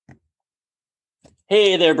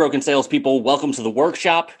Hey there, broken salespeople. Welcome to the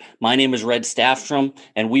workshop. My name is Red Staffstrom,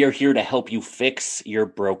 and we are here to help you fix your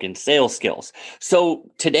broken sales skills. So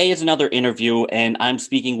today is another interview, and I'm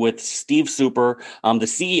speaking with Steve Super, the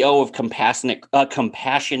CEO of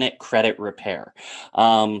Compassionate Credit Repair.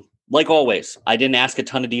 Like always, I didn't ask a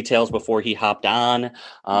ton of details before he hopped on.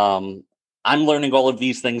 I'm learning all of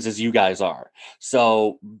these things as you guys are.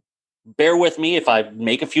 So bear with me if I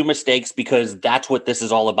make a few mistakes, because that's what this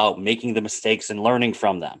is all about, making the mistakes and learning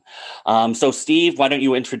from them. So Steve, why don't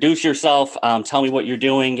you introduce yourself, tell me what you're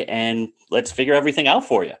doing, and let's figure everything out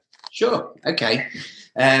for you. Sure. Okay.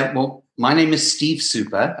 Well, my name is Steve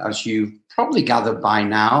Super. As you probably gathered by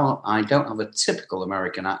now, I don't have a typical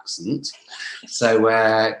American accent.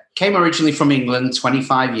 So came originally from England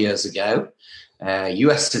 25 years ago.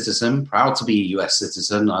 US citizen, proud to be a US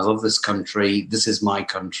citizen. I love this country. This is my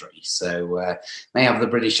country. So may have the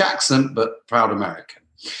British accent, but proud American.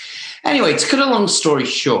 Anyway, to cut a long story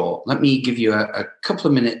short, let me give you a couple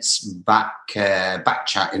of minutes back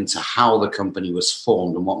chat into how the company was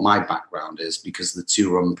formed and what my background is, because the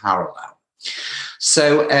two run parallel.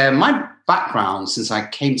 So my background since I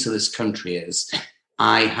came to this country is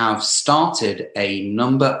I have started a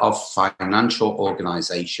number of financial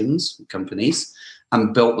organizations, companies,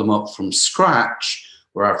 and built them up from scratch,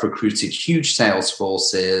 where I've recruited huge sales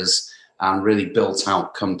forces and really built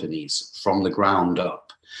out companies from the ground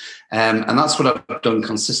up. And that's what I've done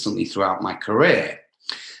consistently throughout my career.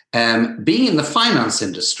 Being in the finance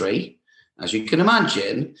industry, as you can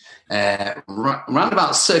imagine, around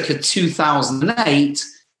about circa 2008,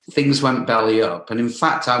 things went belly up. And in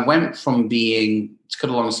fact, I went from being, to cut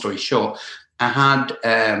a long story short, I had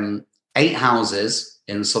 8 houses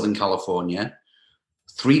in Southern California,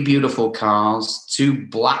 3 beautiful cars, 2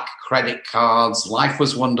 black credit cards. Life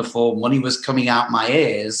was wonderful. Money was coming out my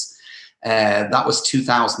ears. That was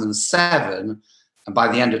 2007. And by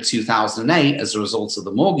the end of 2008, as a result of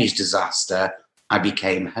the mortgage disaster, I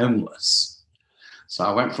became homeless. So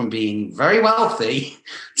I went from being very wealthy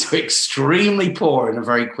to extremely poor in a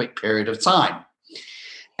very quick period of time.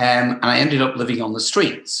 And I ended up living on the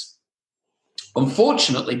streets.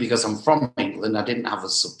 Unfortunately, because I'm from England, I didn't have a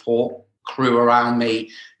support crew around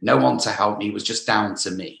me, no one to help me. It was just down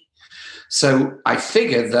to me. So I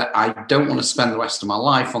figured that I don't want to spend the rest of my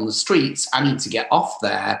life on the streets. I need to get off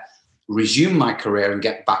there, resume my career, and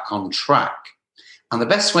get back on track. And the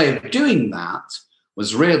best way of doing that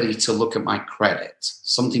was really to look at my credit,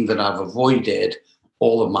 something that I've avoided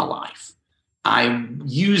all of my life. I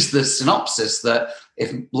use the synopsis that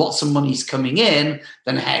if lots of money's coming in,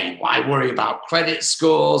 then, hey, why worry about credit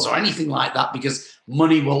scores or anything like that? Because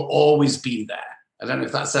money will always be there. I don't know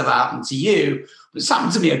if that's ever happened to you, but it's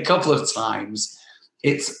happened to me a couple of times.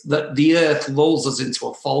 It's that the earth lulls us into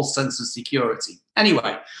a false sense of security.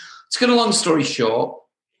 Anyway, to cut a long story short,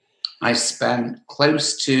 I spent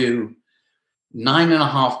close to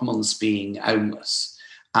 9.5 months being homeless.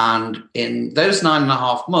 And in those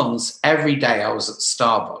 9.5 months, every day I was at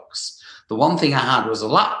Starbucks. The one thing I had was a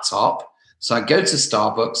laptop. So I go to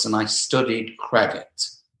Starbucks and I studied credit.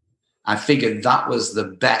 I figured that was the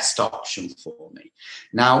best option for me.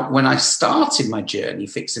 Now, when I started my journey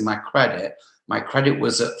fixing my credit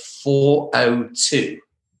was at 402.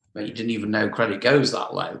 But you didn't even know credit goes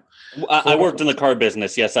that low. I worked in the car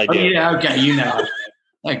business. Yes, I did. Oh, yeah, okay, you know.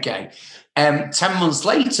 Okay. 10 months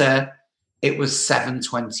later, it was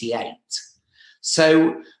 728.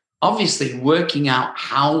 So obviously working out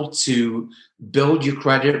how to build your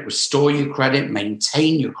credit, restore your credit,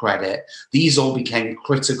 maintain your credit, these all became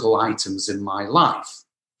critical items in my life.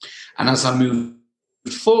 And as I moved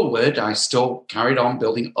forward, I still carried on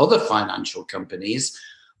building other financial companies,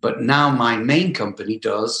 but now my main company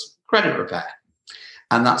does credit repair.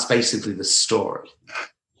 And that's basically the story.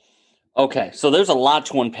 Okay, so there's a lot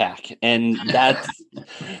to unpack, and that's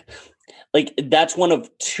that's one of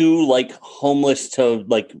 2 homeless to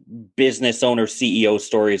business owner CEO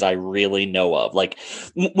stories I really know of.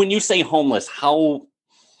 When you say homeless, how?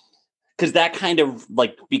 Because that kind of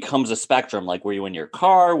becomes a spectrum. Were you in your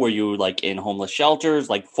car? Were you in homeless shelters?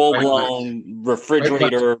 Full blown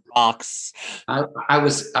refrigerator box? I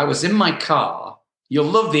was in my car. You'll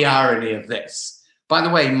love the irony of this. By the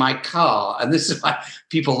way, my car, and this is why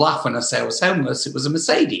people laugh when I say I was homeless, it was a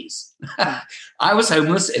Mercedes. I was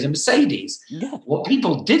homeless in a Mercedes. Yeah. What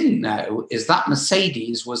people didn't know is that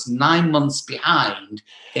Mercedes was 9 months behind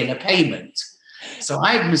in a payment. So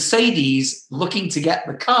I had Mercedes looking to get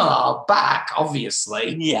the car back,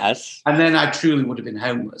 obviously. Yes. And then I truly would have been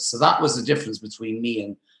homeless. So that was the difference between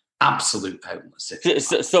me absolute homeless. If you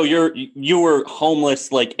like. So you were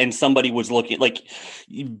homeless, like, and somebody was looking, like,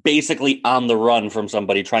 basically on the run from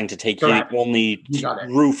somebody trying to take the only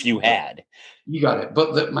roof you had. You got it.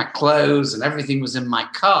 But that my clothes and everything was in my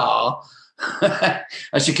car.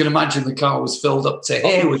 As you can imagine, the car was filled up to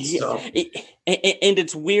here with stuff. And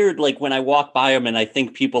it's weird, like, when I walk by them and I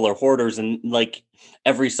think people are hoarders, and like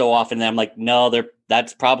every so often I'm like, no,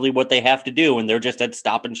 that's probably what they have to do, and they're just at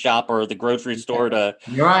Stop and Shop or the grocery store to,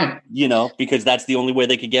 you're right, because that's the only way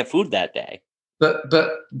they could get food that day. But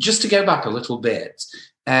just to go back a little bit,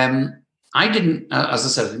 I didn't, as I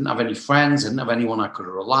said, I didn't have any friends, I didn't have anyone I could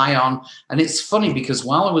rely on. And it's funny because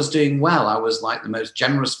while I was doing well, I was like the most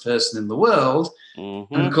generous person in the world.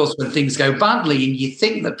 Mm-hmm. And of course, when things go badly and you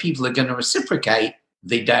think that people are going to reciprocate,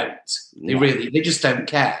 they don't. They just don't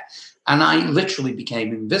care. And I literally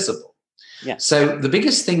became invisible. Yeah. So the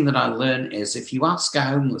biggest thing that I learned is if you ask a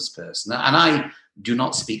homeless person, and I do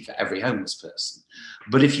not speak for every homeless person,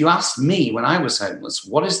 but if you asked me when I was homeless,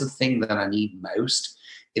 what is the thing that I need most?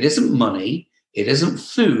 It isn't money. It isn't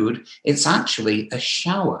food. It's actually a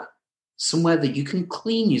shower, somewhere that you can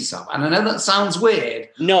clean yourself. And I know that sounds weird.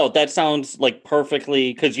 No, that sounds like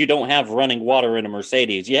perfectly, because you don't have running water in a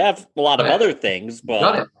Mercedes. You have a lot of other things. But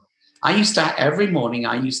got it. Every morning,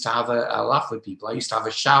 I used to have a laugh with people. I used to have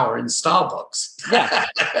a shower in Starbucks. Yeah.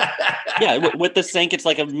 Yeah. With the sink, it's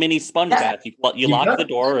like a mini sponge bath. You lock the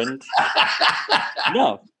door and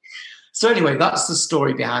no. So anyway, that's the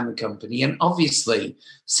story behind the company. And obviously,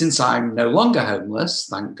 since I'm no longer homeless,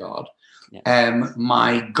 thank God,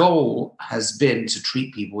 my goal has been to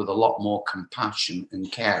treat people with a lot more compassion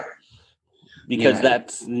and caring. Because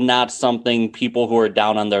that's not something people who are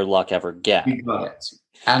down on their luck ever get. You got it.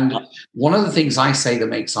 And one of the things I say that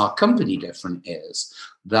makes our company different is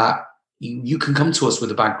that you can come to us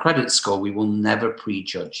with a bad credit score. We will never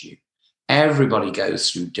prejudge you. Everybody goes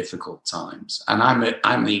through difficult times, and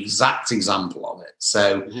I'm the exact example of it.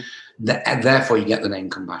 So, therefore, you get the name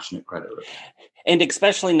Compassionate Credit Repair. And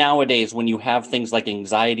especially nowadays, when you have things like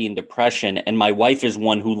anxiety and depression, and my wife is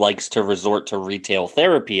one who likes to resort to retail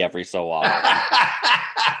therapy every so often.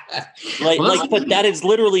 But that is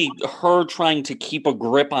literally her trying to keep a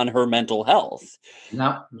grip on her mental health.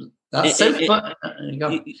 No, that's so fun.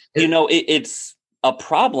 It's a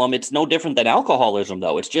problem. It's no different than alcoholism,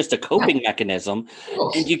 though. It's just a coping mechanism.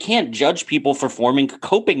 And you can't judge people for forming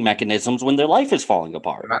coping mechanisms when their life is falling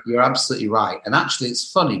apart. You're absolutely right. And actually,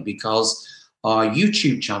 it's funny because our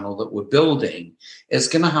YouTube channel that we're building is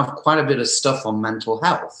going to have quite a bit of stuff on mental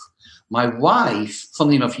health. My wife,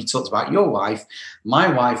 funnily enough, you talked about your wife.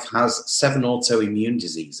 My wife has 7 autoimmune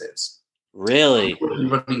diseases. Really?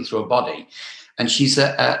 Running through her body. And she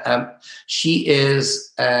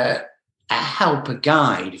is a helper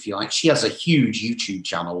guide, if you like. She has a huge YouTube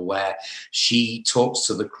channel where she talks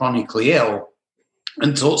to the chronically ill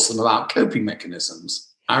and talks to them about coping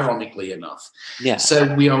mechanisms, ironically enough. Yeah.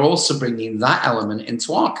 So we are also bringing that element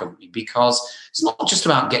into our company because it's not just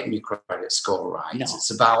about getting your credit score right. No. It's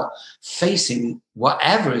about facing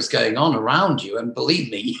whatever is going on around you. And believe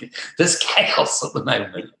me, there's chaos at the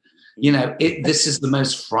moment. This is the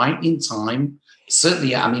most frightening time.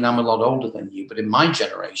 Certainly, I mean, I'm a lot older than you, but in my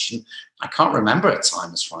generation, I can't remember a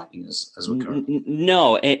time as frightening as we're currently.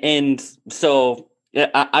 No, and so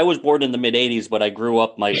I was born in the mid-'80s, but I grew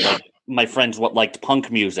up, my friends liked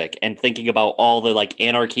punk music and thinking about all the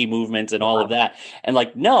anarchy movements and all of that. And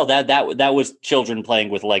no, that was children playing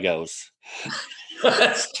with Legos.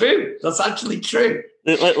 That's true. That's actually true.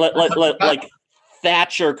 Like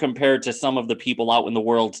Thatcher compared to some of the people out in the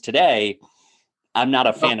world today. I'm not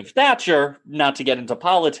a fan of Thatcher, not to get into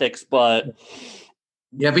politics, but...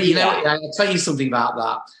 Yeah, but I'll tell you something about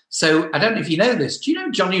that. So I don't know if you know this. Do you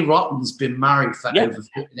know Johnny Rotten's been married for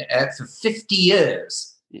for 50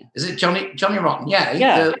 years? Yeah. Is it Johnny Rotten?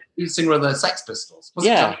 Yeah. The singer of the Sex Pistols.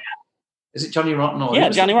 Is it Johnny Rotten? Or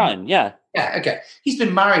Johnny Rotten, yeah. Yeah, okay. He's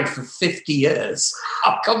been married for 50 years.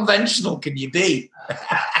 How conventional can you be?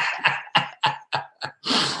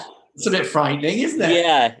 It's a bit frightening, isn't it?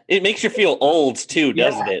 Yeah, it makes you feel old too,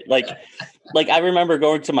 doesn't it? Like I remember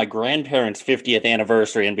going to my grandparents' 50th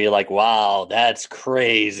anniversary and be like, "Wow, that's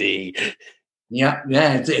crazy." Yeah,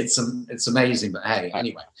 it's amazing. But hey,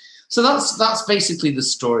 anyway, so that's basically the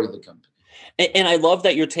story of the company. And I love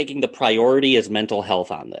that you're taking the priority as mental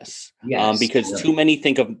health on this, because too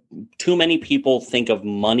many people think of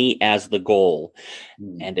money as the goal,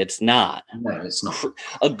 and it's not. No, it's not.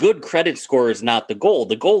 A good credit score is not the goal.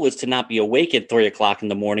 The goal is to not be awake at 3:00 in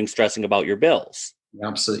the morning stressing about your bills. You're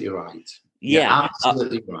absolutely right. Yeah,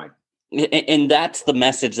 absolutely right. And that's the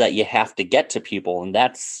message that you have to get to people. And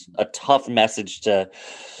that's a tough message to.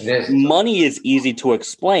 It is. Money is easy to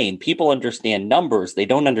explain. People understand numbers. They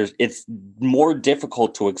don't it's more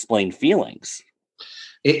difficult to explain feelings.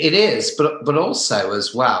 It is, but also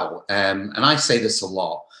as well, and I say this a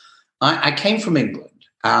lot, I came from England,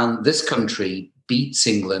 and this country beats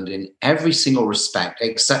England in every single respect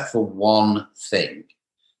except for one thing.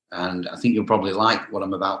 And I think you'll probably like what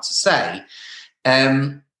I'm about to say.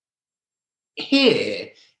 Here,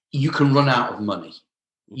 you can run out of money.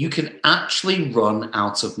 You can actually run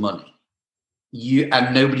out of money.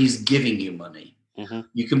 And nobody's giving you money. Mm-hmm.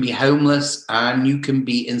 You can be homeless and you can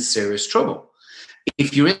be in serious trouble.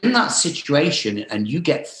 If you're in that situation and you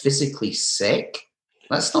get physically sick,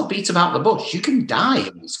 let's not beat about the bush. You can die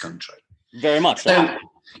in this country. Very much so.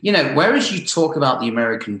 Whereas you talk about the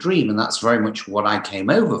American dream, and that's very much what I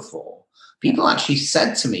came over for, people actually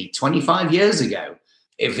said to me 25 years ago,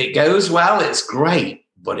 if it goes well, it's great,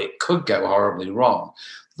 but it could go horribly wrong.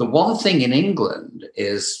 The one thing in England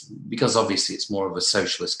is, because obviously it's more of a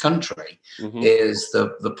socialist country, is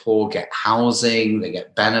the poor get housing, they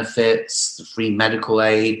get benefits, the free medical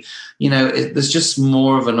aid. There's just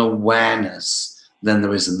more of an awareness than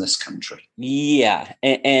there is in this country. Yeah.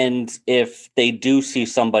 And if they do see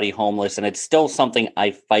somebody homeless, and it's still something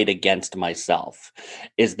I fight against myself,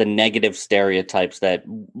 is the negative stereotypes that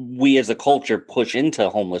we as a culture push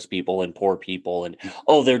into homeless people and poor people. And,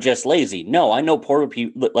 they're just lazy. No, I know poor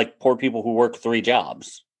people who work 3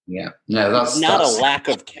 jobs. Yeah, no, that's not a lack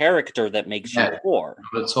of character that makes you poor.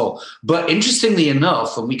 Not at all. But interestingly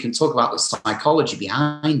enough, and we can talk about the psychology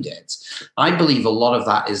behind it, I believe a lot of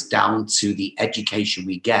that is down to the education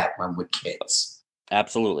we get when we're kids.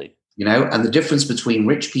 Absolutely. And the difference between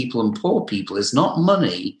rich people and poor people is not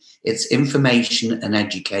money, it's information and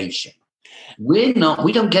education. We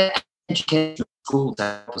don't get education at school to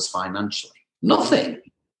help us financially. Nothing.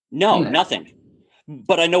 No, nothing.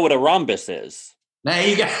 But I know what a rhombus is. There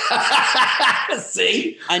you go.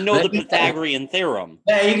 See? I know the Pythagorean theorem.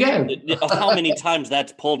 There you go. How many times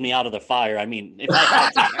that's pulled me out of the fire. I mean, if I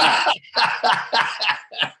had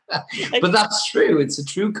to But that's true. It's a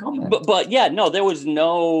true comment. But yeah, no, there was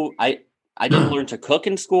no... I didn't learn to cook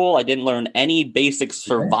in school. I didn't learn any basic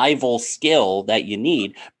survival skill that you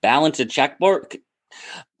need. Balance a checkbook.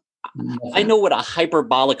 I know what a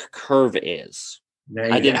hyperbolic curve is.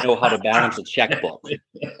 I didn't know how to balance a checkbook.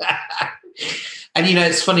 And,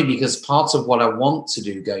 it's funny because part of what I want to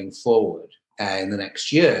do going forward in the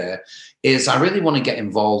next year is I really want to get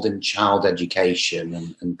involved in child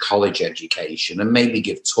education and college education and maybe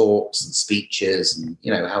give talks and speeches and,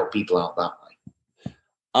 help people out that way.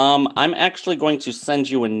 I'm actually going to send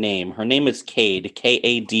you a name. Her name is Kade,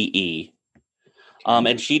 Kade.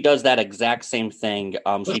 And she does that exact same thing.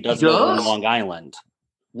 She does it over in Long Island.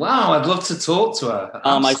 Wow, I'd love to talk to her.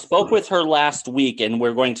 I spoke with her last week, and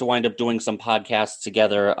we're going to wind up doing some podcasts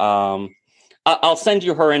together. I'll send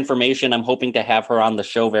you her information. I'm hoping to have her on the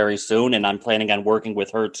show very soon, and I'm planning on working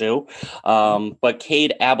with her too. But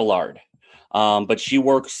Kade Abelard. But she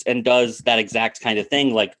works and does that exact kind of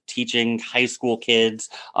thing, like teaching high school kids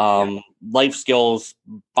life skills,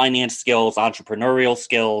 finance skills, entrepreneurial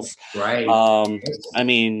skills. Right. I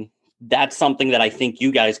mean, that's something that I think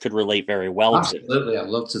you guys could relate very well to. Absolutely. I'd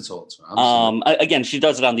love to talk to her. Again, she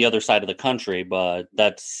does it on the other side of the country, but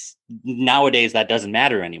nowadays that doesn't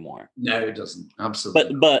matter anymore. No, it doesn't.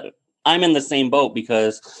 Absolutely. But I'm in the same boat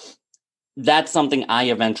because that's something I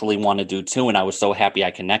eventually want to do too. And I was so happy I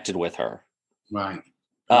connected with her. Right.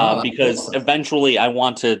 Because eventually I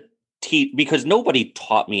want to teach, because nobody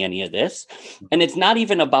taught me any of this. And it's not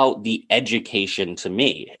even about the education to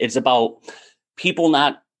me. It's about people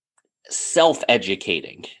not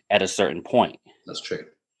self-educating at a certain point. That's true.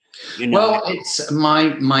 Well, it's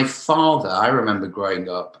my father. I remember growing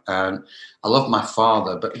up, and I love my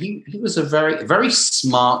father, but he was a very, very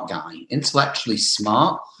smart guy, intellectually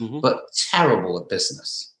smart, but terrible at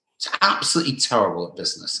business. Absolutely terrible at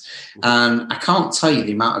business. And I can't tell you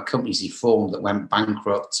the amount of companies he formed that went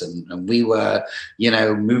bankrupt, and we were,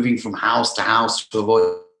 moving from house to house to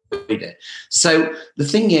avoid it. So the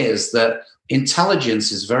thing is that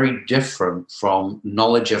intelligence is very different from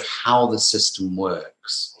knowledge of how the system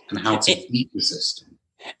works and how to beat the system.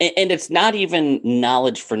 And it's not even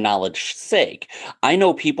knowledge for knowledge's sake. I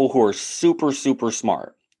know people who are super, super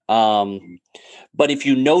smart. But if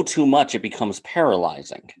you know too much, it becomes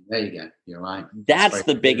paralyzing. There you go. You're right. That's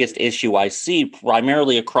the biggest issue I see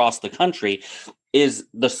primarily across the country is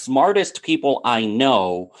the smartest people I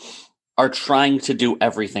know are trying to do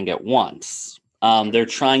everything at once. They're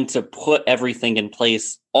trying to put everything in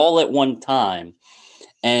place all at one time.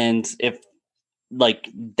 And if like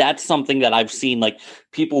that's something that I've seen, like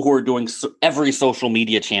people who are doing every social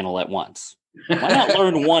media channel at once. Why not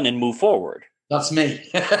learn one and move forward? That's me.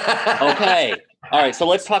 Okay. All right. So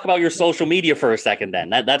let's talk about your social media for a second then.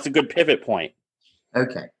 That's a good pivot point.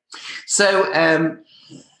 Okay. So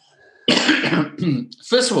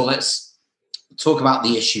first of all, let's talk about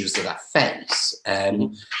the issues that I face.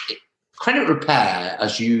 Credit repair,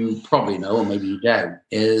 as you probably know, or maybe you don't,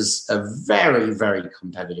 is a very, very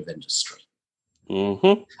competitive industry.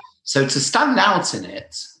 Mm-hmm. So to stand out in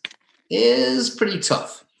it is pretty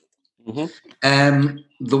tough.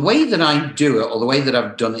 The way that I do it, or the way that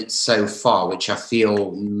I've done it so far, which I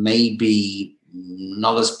feel maybe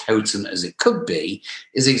not as potent as it could be,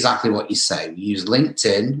 is exactly what you say. We use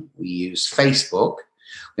LinkedIn, we use Facebook,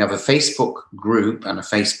 we have a Facebook group and a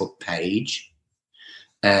Facebook page.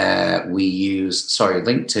 We use,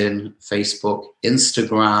 LinkedIn, Facebook,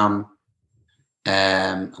 Instagram,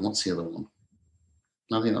 and what's the other one?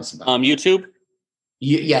 I think that's about YouTube.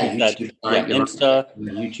 YouTube. Right, Insta.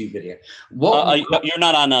 YouTube video. You're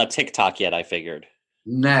not on TikTok yet, I figured.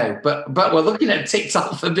 No, but we're looking at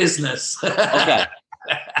TikTok for business. Okay.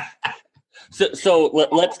 So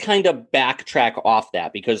let's kind of backtrack off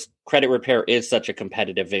that, because credit repair is such a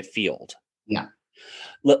competitive field. Yeah.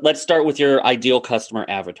 Let's start with your ideal customer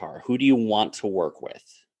avatar. Who do you want to work with?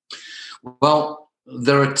 Well,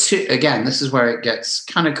 there are two. Again, this is where it gets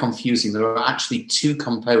kind of confusing. There are actually two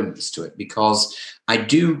components to it, because I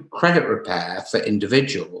do credit repair for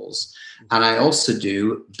individuals and I also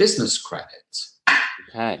do business credit.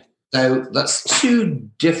 Okay. So that's two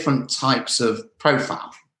different types of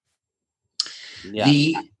profile. Yeah.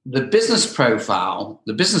 The business profile,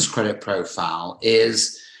 the business credit profile,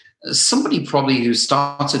 is somebody probably who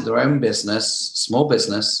started their own business, small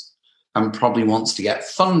business, and probably wants to get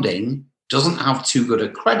funding, doesn't have too good a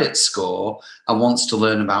credit score, and wants to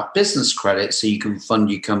learn about business credit so you can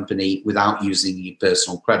fund your company without using your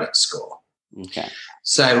personal credit score. Okay.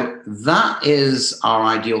 So that is our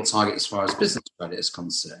ideal target as far as business credit is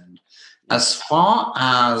concerned. As far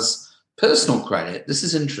as personal credit, this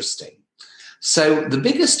is interesting. So the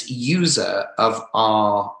biggest user of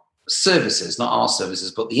our services, not our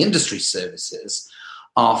services, but the industry services,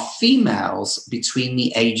 are females between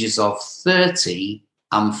the ages of 30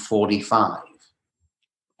 and 45.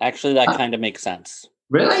 Actually, that kind of makes sense.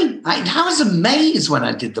 Really? I was amazed when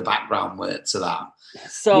I did the background work to that.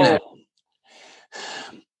 So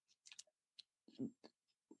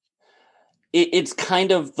it's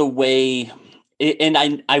kind of the way...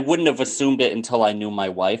 And I wouldn't have assumed it until I knew my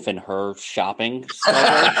wife and her shopping struggle.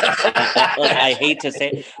 I hate to say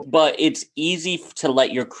it, but it's easy to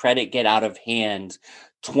let your credit get out of hand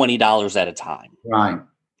 $20 at a time. Right.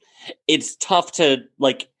 It's tough to,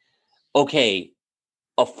 okay,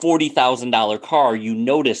 a $40,000 car, you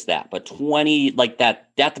notice that, but 20,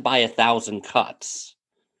 death by 1,000 cuts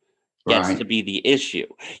gets to be the issue.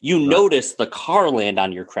 You notice the car land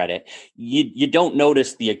on your credit. You don't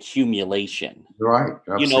notice the accumulation. Right.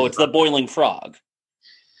 Absolutely. It's the boiling frog.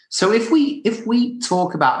 So if we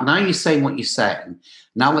talk about, now you're saying what you're saying,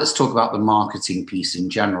 now let's talk about the marketing piece in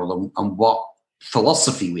general and what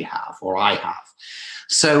philosophy we have, or I have.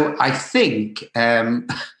 So I think, and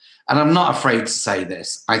I'm not afraid to say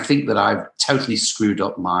this, I think that I've totally screwed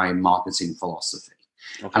up my marketing philosophy.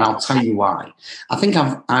 Okay. And I'll tell you why. I think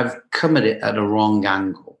I've come at it at a wrong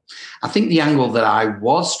angle. I think the angle that I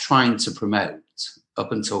was trying to promote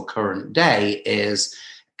up until current day is,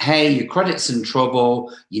 hey, your credit's in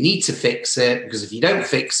trouble. You need to fix it, because if you don't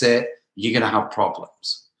fix it, you're going to have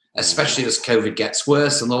problems, especially as COVID gets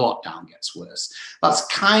worse and the lockdown gets worse. That's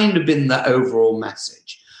kind of been the overall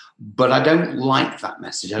message. But I don't like that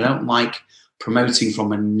message. I don't like promoting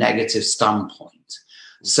from a negative standpoint.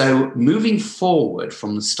 So moving forward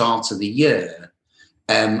from the start of the year,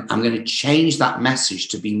 I'm going to change that message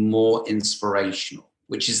to be more inspirational,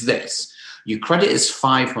 which is this. Your credit is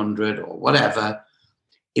 500 or whatever.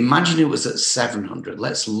 Imagine it was at 700.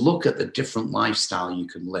 Let's look at the different lifestyle you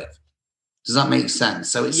can live. Does that make sense?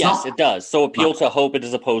 So it's yes, it does. So appeal to hope it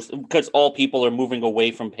as opposed to, because all people are moving away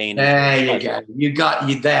from pain. There you go. You got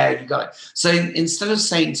it. So instead of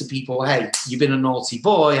saying to people, hey, you've been a naughty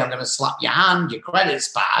boy, I'm going to slap your hand, your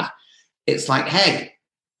credit's bad. It's like, hey,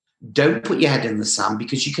 don't put your head in the sand,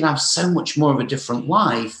 because you can have so much more of a different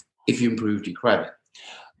life if you improved your credit.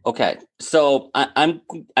 Okay. So I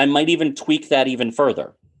might even tweak that even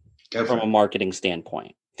further from a marketing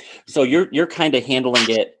standpoint. So you're kind of handling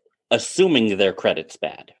it assuming their credit's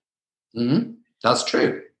bad. Mm-hmm. That's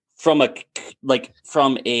true. From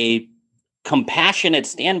a compassionate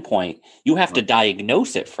standpoint, you have to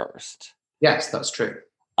diagnose it first. Yes, that's true.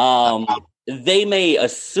 they may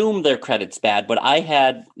assume their credit's bad, but I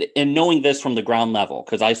had, and knowing this from the ground level,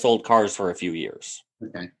 because I sold cars for a few years.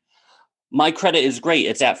 Okay. My credit is great.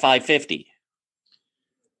 It's at 550.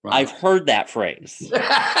 Right. I've heard that phrase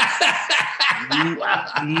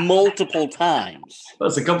multiple times.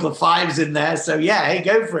 There's a couple of fives in there. So yeah, hey,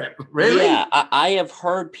 go for it. Really? Yeah. I have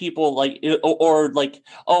heard people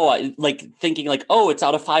thinking like, oh, it's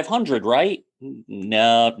out of 500, right?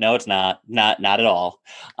 No, it's not at all.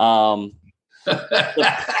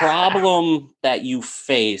 The problem that you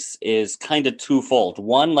face is kind of twofold.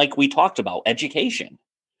 One, like we talked about, education.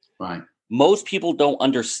 Right. Most people don't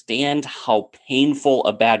understand how painful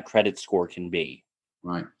a bad credit score can be.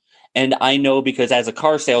 Right. And I know because as a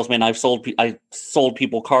car salesman, I sold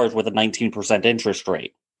people cars with a 19% interest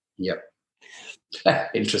rate. Yep.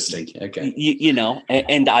 Interesting. Okay.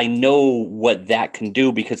 And I know what that can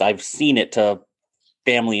do because I've seen it to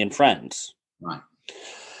family and friends. Right.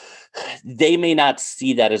 They may not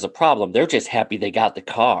see that as a problem. They're just happy they got the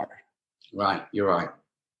car. Right. You're right.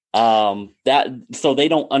 So they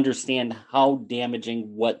don't understand how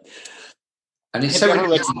damaging what. And it's so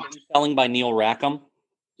read Selling by Neil Rackham.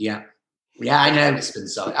 Yeah, I know it's been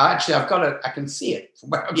selling. Actually, I can see it from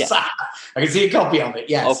where I'm sat. I can see a copy of it.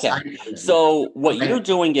 Yes. Okay. So what you're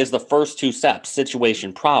doing is the first two steps: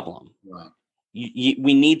 situation, problem. Right.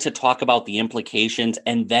 We need to talk about the implications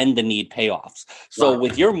and then the need payoffs. So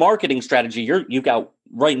with your marketing strategy, you've got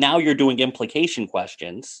right now you're doing implication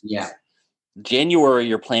questions. Yeah. January,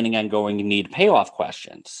 you're planning on going need payoff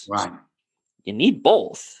questions. Right. You need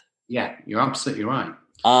both. Yeah, you're absolutely right.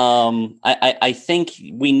 I think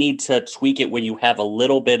we need to tweak it when you have a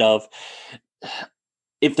little bit of,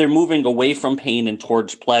 if they're moving away from pain and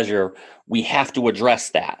towards pleasure, we have to address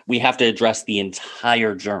that. We have to address the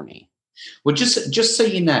entire journey. Well, just so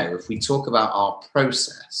you know, if we talk about our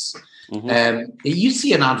process, you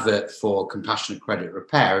see an advert for Compassionate Credit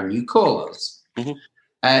Repair and you call us. Mm-hmm.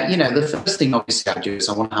 The first thing obviously I do is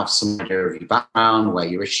I want to have some idea of your background, where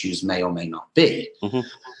your issues may or may not be. Mm-hmm.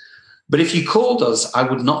 But if you called us, I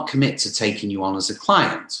would not commit to taking you on as a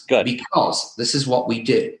client. Good. Because this is what we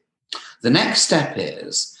do. The next step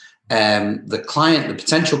is the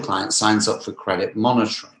potential client signs up for credit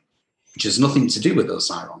monitoring, which has nothing to do with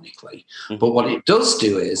us, ironically. Mm-hmm. But what it does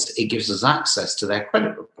do is it gives us access to their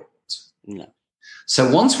credit report. No.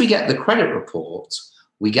 So once we get the credit report,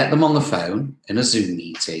 we get them on the phone in a Zoom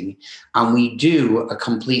meeting, and we do a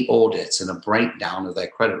complete audit and a breakdown of their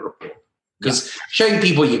credit report. Because showing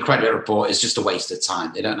people your credit report is just a waste of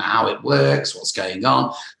time. They don't know how it works, what's going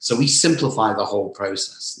on. So we simplify the whole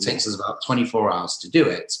process. It takes us about 24 hours to do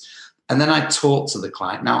it. And then I talk to the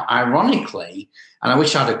client. Now, ironically, and I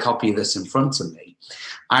wish I had a copy of this in front of me,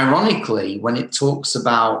 ironically, when it talks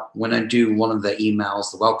about, when I do one of the emails,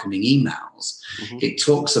 the welcoming emails, it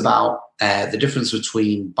talks about the difference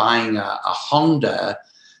between buying a Honda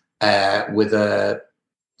with a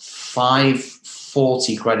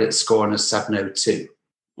 540 credit score and a 702.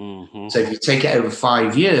 Mm-hmm. So if you take it over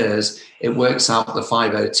 5 years, it works out the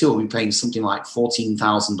 502 will be paying something like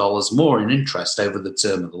 $14,000 more in interest over the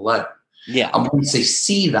term of the loan. Yeah. And once they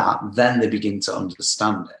see that, then they begin to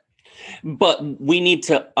understand it. But we need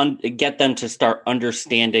to get them to start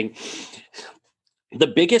understanding the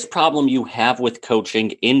biggest problem you have with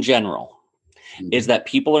coaching in general is that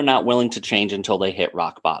people are not willing to change until they hit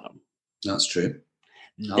rock bottom. That's true.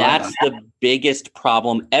 That's the biggest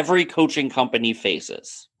problem every coaching company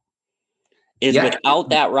faces is without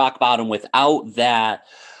that rock bottom, without that,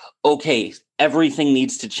 okay, everything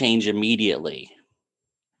needs to change immediately.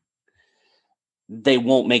 They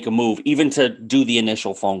won't make a move, even to do the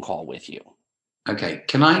initial phone call with you. Okay.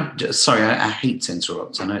 Sorry, I hate to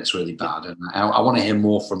interrupt. I know it's really bad. And I want to hear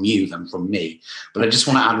more from you than from me. But I just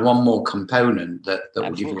want to add one more component that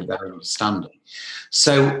will give you a better understanding.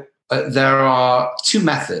 So there are two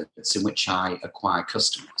methods in which I acquire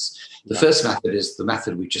customers. The first method is the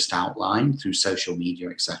method we just outlined through social media,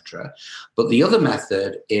 etc. But the other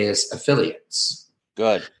method is affiliates.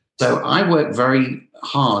 Good. So I work very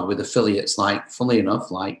hard with affiliates, funnily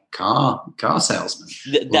enough, like car salesmen.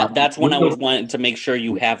 That's when I was wanting to make sure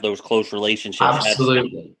you have those close relationships.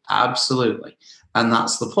 Absolutely. And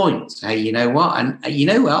that's the point. Hey, you know what? And you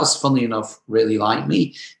know who else, funnily enough, really like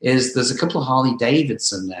me is there's a couple of Harley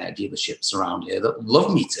Davidson dealerships around here that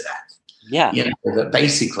love me to death. Yeah. That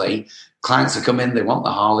basically clients that come in, they want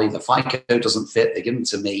the Harley, the FICO doesn't fit, they give them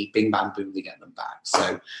to me, bing, bang, boom, they get them back.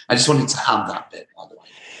 So I just wanted to add that bit, by the way.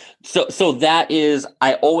 So that is,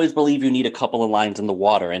 I always believe you need a couple of lines in the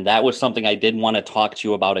water. And that was something I did want to talk to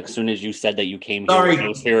you about as soon as you said that you came here with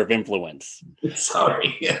no sphere of influence.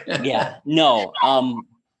 Sorry. Yeah, no.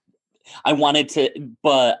 I wanted to,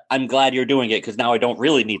 but I'm glad you're doing it because now I don't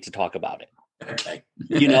really need to talk about it. Okay.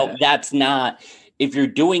 That's not, if you're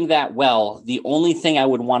doing that well, the only thing I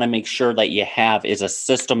would want to make sure that you have is a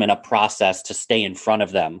system and a process to stay in front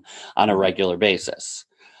of them on a regular basis.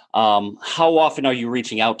 How often are you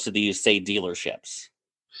reaching out to these, say, dealerships?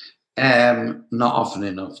 Not often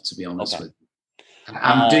enough, to be honest with you.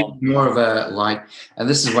 I'm doing more of and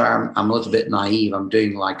this is where I'm a little bit naive. I'm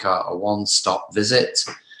doing like a one-stop visit.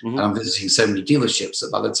 And I'm visiting so many dealerships that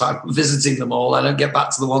by the time I'm visiting them all, I don't get back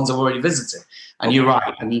to the ones I've already visited. And you're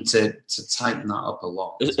right, I need to tighten that up a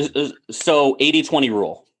lot. So 80-20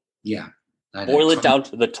 rule. Yeah. Boil it down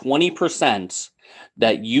to the 20%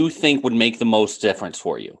 that you think would make the most difference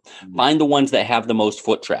for you. Find the ones that have the most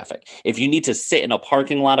foot traffic. If you need to sit in a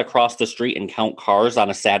parking lot across the street and count cars on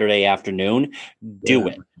a Saturday afternoon, do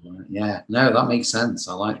it. Yeah, no, that makes sense.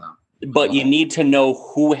 I like that. But you need to know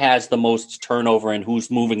who has the most turnover and who's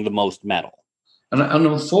moving the most metal. And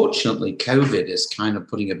unfortunately, COVID is kind of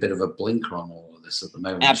putting a bit of a blinker on all of this at the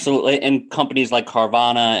moment. Absolutely. And companies like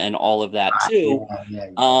Carvana and all of that too.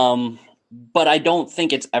 Yeah. But I don't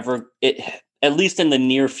think it's ever, at least in the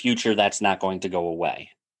near future, that's not going to go away.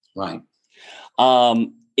 Right.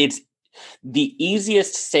 It's the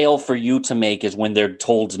easiest sale for you to make is when they're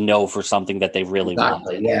told no for something that they really want.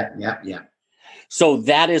 Yeah. So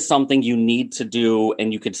that is something you need to do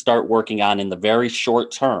and you could start working on in the very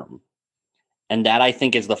short term. And that I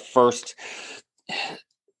think is the first,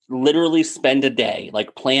 literally spend a day,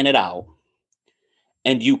 like plan it out.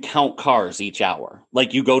 And you count cars each hour.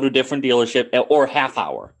 Like you go to a different dealership or half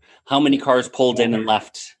hour. How many cars pulled in and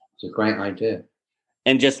left? It's a great idea.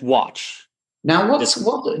 And just watch. Now,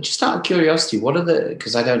 just out of curiosity, what are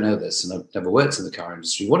because I don't know this and I've never worked in the car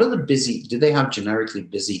industry, what are do they have generically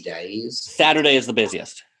busy days? Saturday is the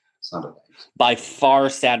busiest. Saturday. By far,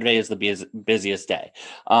 Saturday is the busiest day.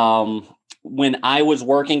 When I was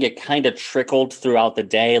working, it kind of trickled throughout the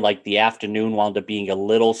day. Like the afternoon wound up being a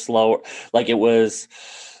little slower. Like it was,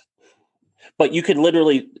 but you could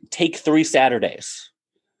literally take 3 Saturdays.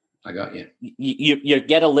 I got you. You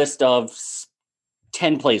get a list of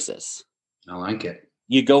 10 places. I like it.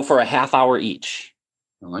 You go for a half hour each.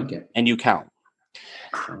 I like it. And you count.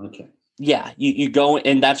 I like it. Yeah, you go,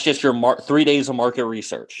 and that's just your 3 days of market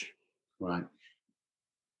research. Right.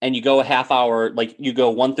 And you go a half hour, like you go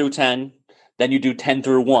 1 through 10, then you do 10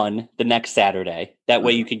 through 1 the next Saturday. That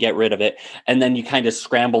way you can get rid of it. And then you kind of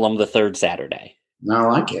scramble them the third Saturday. No, I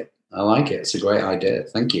like it. It's a great idea.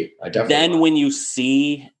 Thank you. I definitely. Then when you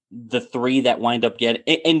see the 3 that wind up getting,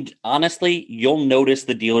 and honestly, you'll notice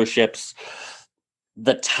the dealerships,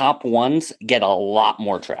 the top ones get a lot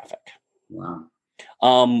more traffic. Wow.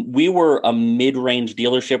 We were a mid-range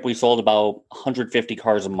dealership. We sold about 150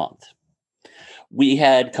 cars a month. We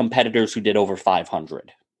had competitors who did over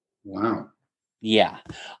 500. Wow. Yeah.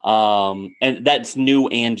 And that's new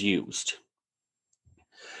and used.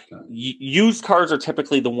 Used cars are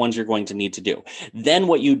typically the ones you're going to need to do. Then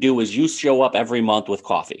what you do is you show up every month with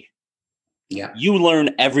coffee. Yeah. You learn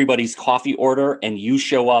everybody's coffee order and you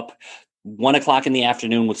show up 1 o'clock in the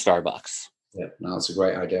afternoon with Starbucks. Yeah, no, that's a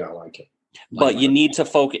great idea. I like it. But you need to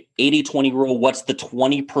focus 80-20 rule. What's the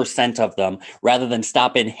 20% of them rather than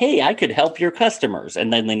stop in, hey, I could help your customers.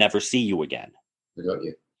 And then they never see you again. I got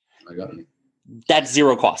you. That's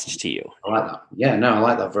zero cost to you. I like that. Yeah, no, I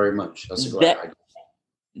like that very much. That's a great idea.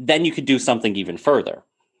 Then you could do something even further.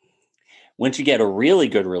 Once you get a really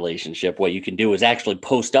good relationship, what you can do is actually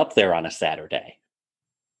post up there on a Saturday.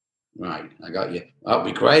 Right, I got you. That would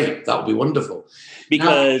be great. That would be wonderful.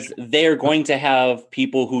 Because they're going to have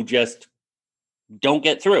people who just don't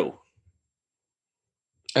get through.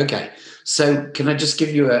 Okay, so can I just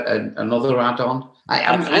give you another add-on?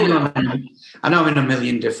 I know I'm in a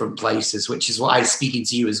million different places, which is why speaking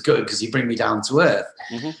to you is good because you bring me down to earth.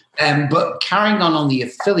 Mm-hmm. But carrying on the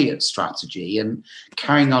affiliate strategy and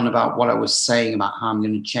carrying on about what I was saying about how I'm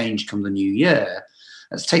going to change come the new year,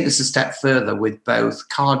 let's take this a step further with both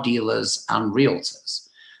car dealers and realtors.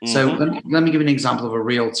 Mm-hmm. So let me give you an example of a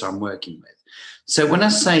realtor I'm working with. So when I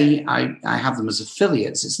say I have them as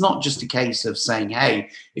affiliates, it's not just a case of saying, hey,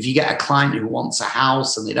 if you get a client who wants a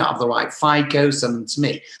house and they don't have the right FICO, send them to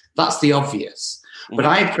me. That's the obvious. Mm-hmm. But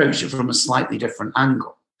I approach it from a slightly different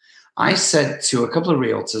angle. I said to a couple of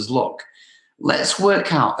realtors, look, let's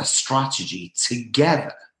work out a strategy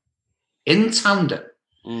together in tandem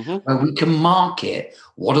where we can market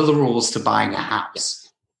what are the rules to buying a house.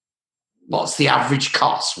 What's the average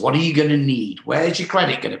cost? What are you going to need? Where's your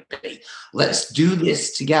credit going to be? Let's do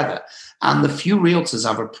this together. And the few realtors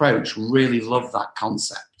I've approached really love that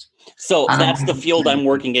concept. So that's the field I'm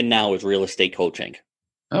working in now is real estate coaching.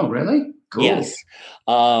 Oh, really? Cool. Yes.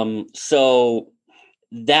 So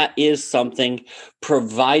that is something,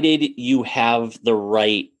 provided you have the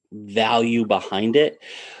right value behind it.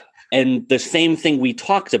 And the same thing we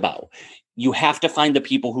talked about, you have to find the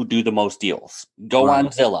people who do the most deals. Go on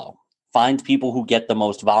Zillow, find people who get the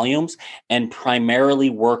most volumes, and primarily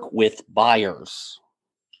work with buyers.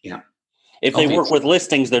 Yeah. If they work with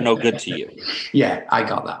listings, they're no good to you. Yeah, I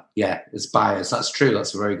got that. Yeah, it's buyers. That's true.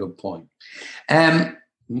 That's a very good point.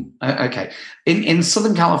 Okay. In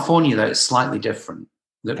Southern California, though, it's slightly different,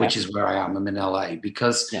 which is where I am. I'm in LA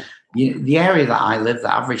because the area that I live,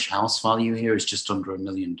 the average house value here is just under $1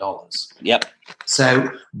 million. Yep.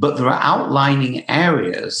 So, but there are outlining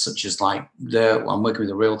areas such as I'm working with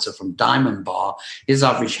a realtor from Diamond Bar. His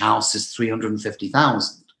average house is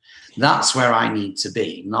 $350,000. That's where I need to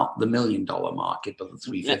be, not the $1 million market, but the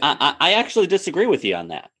 $350,000. I actually disagree with you on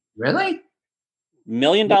that. Really? $1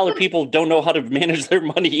 million people don't know how to manage their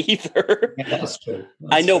money either. Yeah, that's true.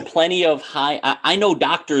 I know plenty of I know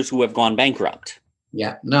doctors who have gone bankrupt.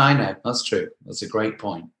 Yeah, no, I know. That's true. That's a great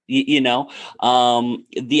point. The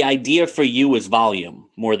idea for you is volume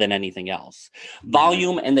more than anything else.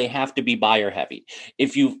 Volume, and they have to be buyer heavy.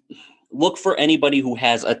 If you look for anybody who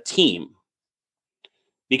has a team,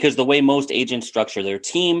 because the way most agents structure their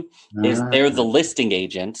team is they're the listing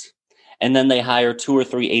agent, and then they hire 2 or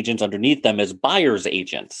 3 agents underneath them as buyer's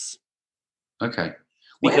agents. Okay.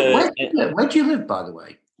 Because where do you live, by the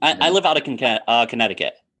way? I live out of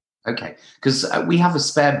Connecticut. Okay. Because we have a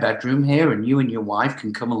spare bedroom here, and you and your wife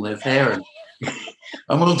can come and live here,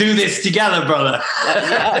 and we'll do this together, brother.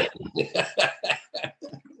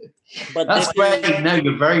 But that's great. No,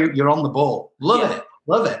 you're on the ball. Love it.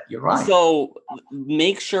 Love it. You're right. So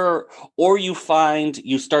make sure, or you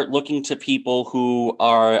start looking to people who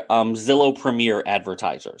are Zillow Premier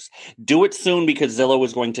advertisers. Do it soon because Zillow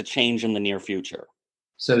is going to change in the near future.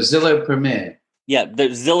 So Zillow Premier. Yeah, the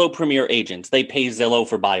Zillow Premier agents. They pay Zillow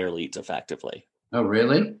for buyer leads effectively. Oh,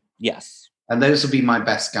 really? Yes. And those will be my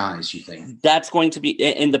best guys, you think? That's going to be,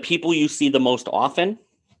 and the people you see the most often,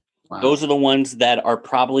 those are the ones that are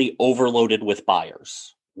probably overloaded with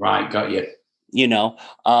buyers. Right, got you.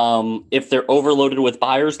 If they're overloaded with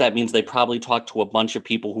buyers, that means they probably talk to a bunch of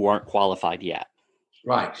people who aren't qualified yet.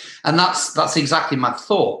 Right. And that's exactly my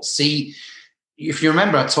thought. See, if you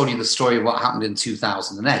remember, I told you the story of what happened in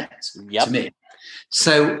 2008 to me.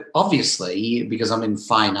 So obviously, because I'm in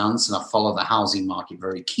finance and I follow the housing market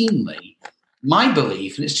very keenly, my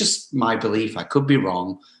belief, and it's just my belief, I could be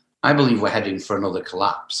wrong, I believe we're heading for another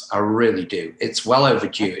collapse. I really do. It's well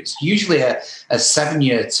overdue. It's usually a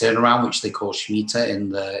 7-year turnaround, which they call Shemitah in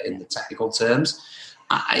the technical terms.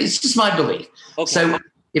 It's just my belief. Okay. So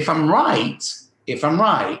if I'm right,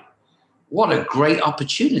 what a great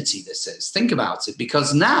opportunity this is. Think about it.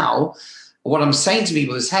 Because now what I'm saying to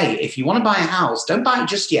people is, hey, if you want to buy a house, don't buy it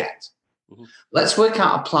just yet. Mm-hmm. Let's work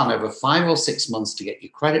out a plan over 5 or 6 months to get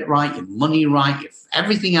your credit right, your money right,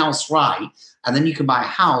 everything else right. And then you can buy a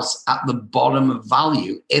house at the bottom of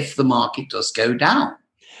value if the market does go down.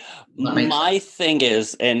 My thing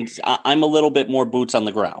is, and I'm a little bit more boots on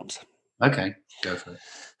the ground. Okay, go for it.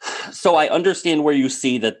 So I understand where you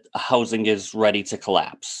see that housing is ready to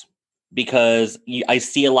collapse because I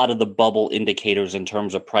see a lot of the bubble indicators in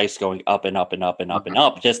terms of price going up and up and up and up and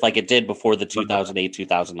up, just like it did before the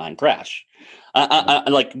 2008-2009 crash. I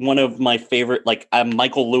like one of my favorite,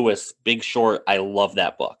 Michael Lewis, Big Short. I love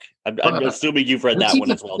that book. I'm assuming you've read that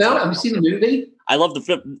one as well. Have you seen the movie? I love the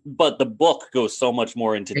film, but the book goes so much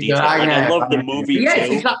more into detail. I love the movie too. Yes,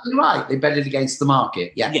 exactly right. They bet it against the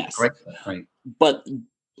market. Yeah, yes. Great. But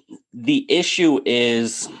the issue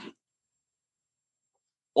is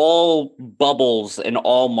all bubbles and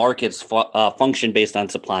all markets function based on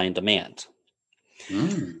supply and demand.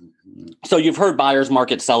 So you've heard buyer's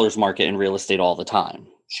market, seller's market in real estate all the time.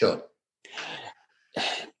 Sure.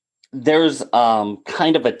 There's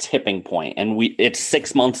kind of a tipping point, and it's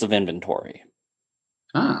 6 months of inventory.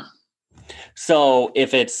 So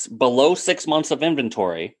if it's below 6 months of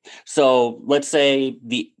inventory, so let's say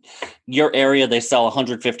your area, they sell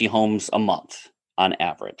 150 homes a month on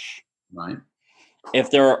average. Right.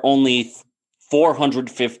 If there are only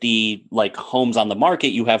 450 homes on the market,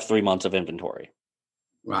 you have 3 months of inventory.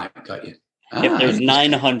 Right, got you. If there's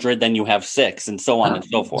 900, then you have 6, and so on and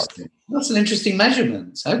so forth. That's an interesting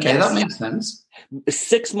measurement. Okay, that makes sense.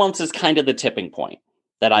 6 months is kind of the tipping point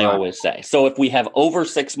that I always say. So if we have over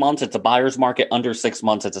 6 months, it's a buyer's market. Under 6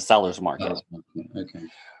 months, it's a seller's market. Okay.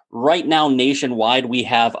 Right now, nationwide, we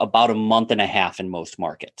have about a month and a half in most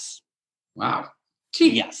markets. Wow.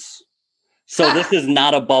 Gee. Yes. So this is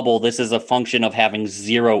not a bubble. This is a function of having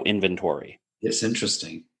zero inventory. It's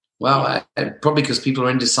interesting. Well, probably because people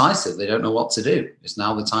are indecisive. They don't know what to do. Is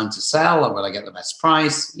now the time to sell? Or will I get the best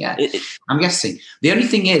price? Yeah, I'm guessing. The only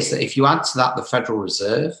thing is that if you add to that the Federal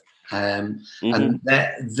Reserve, and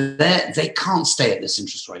they can't stay at this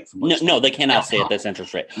interest rate for much. No, they cannot stay at this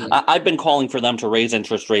interest rate. Yeah. I've been calling for them to raise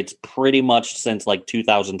interest rates pretty much since like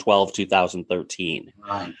 2012, 2013.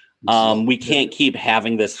 Right. We can't keep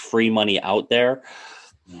having this free money out there,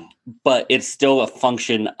 but it's still a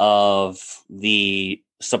function of the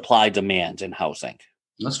supply demand in housing.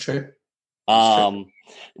 That's true.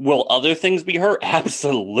 Will other things be hurt?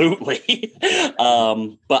 Absolutely.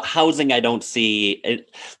 But housing, I don't see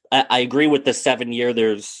it. I agree with the 7 year.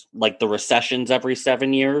 There's like the recessions every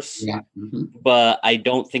 7 years. Yeah. But I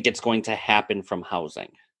don't think it's going to happen from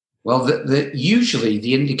housing. Well, usually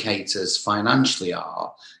the indicators financially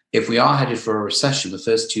are, if we are headed for a recession, the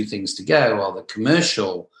first two things to go are the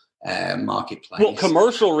commercial marketplace. Well,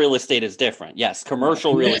 commercial real estate is different. Yes,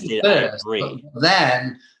 commercial real estate, first, I agree.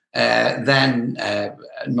 Then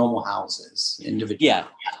normal houses, individual. Yeah.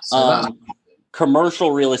 So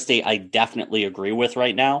commercial real estate, I definitely agree with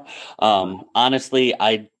right now. Honestly,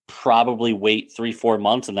 I'd probably wait 3-4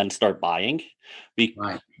 months and then start buying.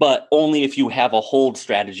 But only if you have a hold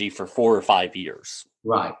strategy for 4 or 5 years.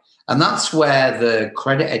 Right. And that's where the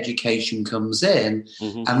credit education comes in.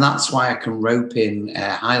 Mm-hmm. And that's why I can rope in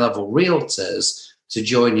high-level realtors to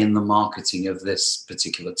join in the marketing of this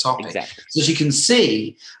particular topic. Exactly. So as you can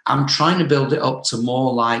see, I'm trying to build it up to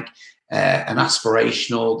more like an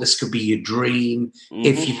aspirational, this could be your dream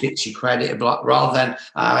if you fix your credit, rather than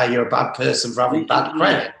you're a bad person for having bad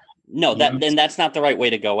credit. No, then that's not the right way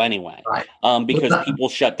to go anyway. Right. Because people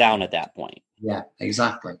shut down at that point. Yeah,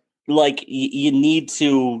 exactly. Like you need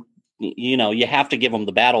to, you have to give them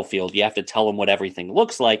the battlefield. You have to tell them what everything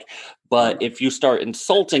looks like. But if you start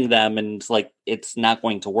insulting them, and it's not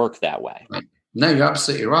going to work that way. Right. No, you're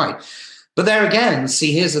absolutely right. But there again,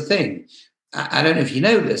 see, here's the thing. I don't know if you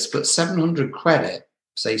know this, but 700 credit,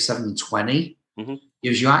 say 720,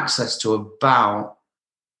 gives you access to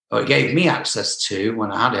it gave me access to,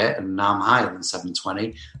 when I had it, and now I'm higher than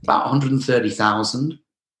 720, about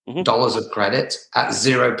 $130,000 of credit at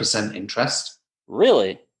 0% interest.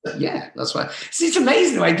 Really? Yeah, that's why. See, it's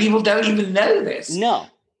amazing the way people don't even know this. No.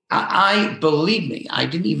 Believe me, I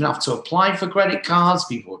didn't even have to apply for credit cards.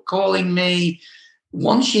 People were calling me.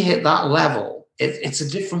 Once you hit that level, it's a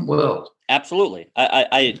different world. Absolutely.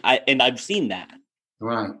 And I've seen that.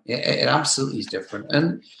 Right. It absolutely is different.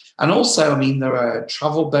 And also, I mean, there are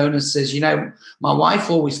travel bonuses. My wife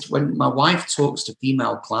when my wife talks to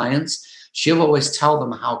female clients, she'll always tell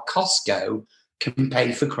them how Costco can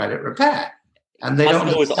pay for credit repair. And they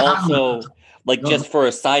Costco is also, just for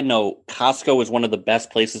a side note, Costco is one of the best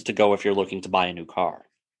places to go if you're looking to buy a new car.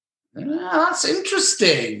 That's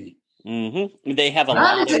interesting. Mm-hmm. They have a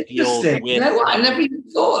lot of deals with. I never even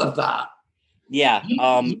thought of that. Yeah,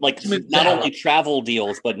 not only travel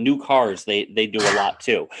deals, but new cars, they do a lot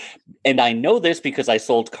too. And I know this because I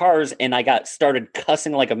sold cars and I got started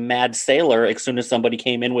cussing like a mad sailor as soon as somebody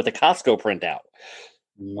came in with a Costco printout.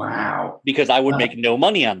 Wow. Because I would make no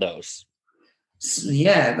money on those.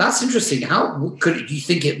 Yeah, that's interesting. Do you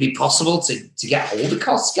think it'd be possible to get hold of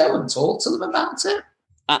Costco and talk to them about it?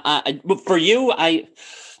 For you, I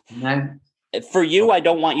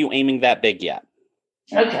don't want you aiming that big yet.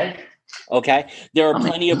 Okay. There are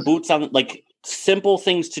plenty of boots on, simple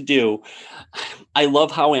things to do. I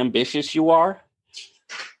love how ambitious you are,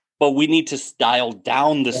 but we need to dial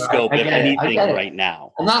down the scope of anything right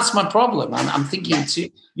now. And that's my problem. I'm thinking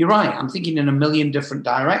you're right. I'm thinking in a million different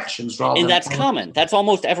directions and that's common. That's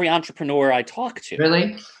almost every entrepreneur I talk to.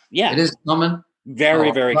 Really? Yeah. It is common?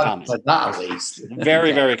 Very, very common. That at least.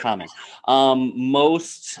 Very, very common.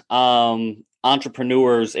 Most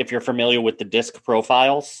entrepreneurs, if you're familiar with the DISC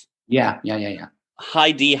profiles. Yeah.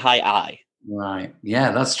 High D, high I. Right.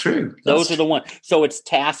 Yeah, that's true. Those are the ones. So it's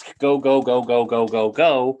task, go, go, go, go, go, go,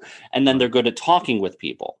 go. And then they're good at talking with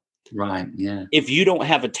people. Right. Yeah. If you don't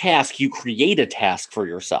have a task, you create a task for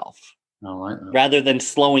yourself. I like that. Rather than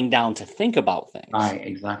slowing down to think about things. Right.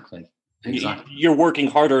 Exactly. You're working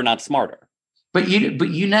harder, not smarter. But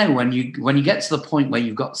when you get to the point where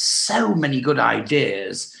you've got so many good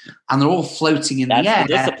ideas and they're all floating in the air. That's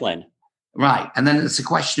the discipline. Right. And then it's a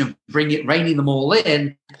question of reining them all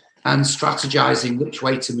in and strategizing which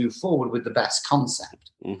way to move forward with the best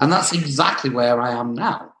concept. And that's exactly where I am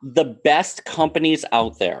now. The best companies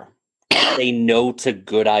out there say no to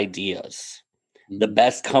good ideas. The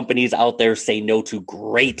best companies out there say no to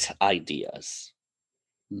great ideas.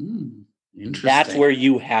 Interesting. That's where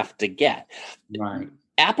you have to get. Right.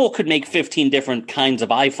 Apple could make 15 different kinds of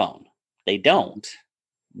iPhone. They don't.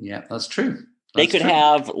 Yeah, that's true. They could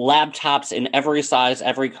have laptops in every size,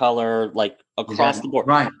 every color, like across the board.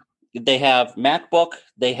 Right. They have MacBook,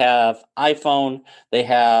 they have iPhone, they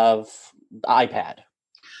have iPad.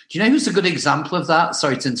 Do you know who's a good example of that?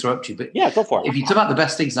 Sorry to interrupt you, but yeah, go for it. If you talk about the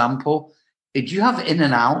best example, did you have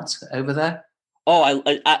In-N-Out over there? Oh,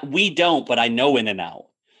 we don't, but I know In-N-Out.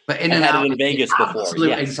 But In-N-Out in Vegas before.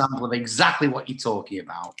 Absolute example of exactly what you're talking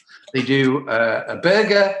about. They do a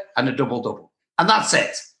burger and a double, and that's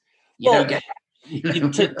it. You don't get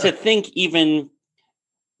to think even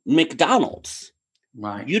McDonald's.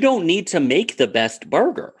 Right. You don't need to make the best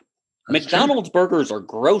burger. That's McDonald's true. Burgers are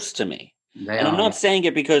gross to me. I'm not saying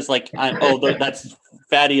it because that's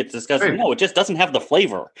fatty, it's disgusting. No, it just doesn't have the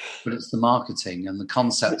flavor. But it's the marketing and the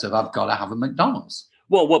concept of I've got to have a McDonald's.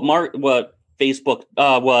 Well, what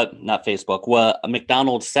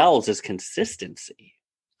McDonald's sells is consistency.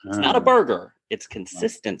 It's not a burger, it's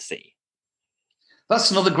consistency. That's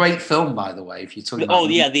another great film, by the way, if you're talking about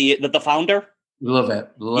the Founder. Love it.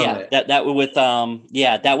 It. That with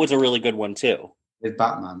that was a really good one too. With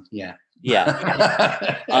Batman, yeah.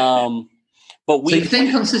 But so you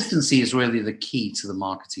think consistency is really the key to the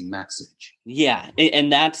marketing message? Yeah,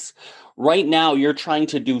 and that's right now you're trying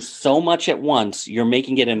to do so much at once. You're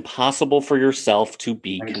making it impossible for yourself to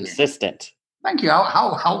be consistent. Thank you.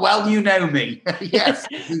 How well you know me. Yes,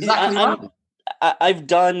 exactly right. I've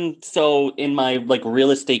done so in my real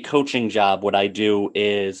estate coaching job. What I do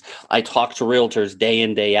is I talk to realtors day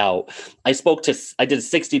in, day out. I did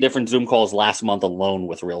 60 different Zoom calls last month alone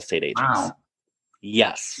with real estate agents. Wow.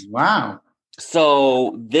 Yes. Wow.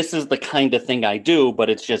 So this is the kind of thing I do, but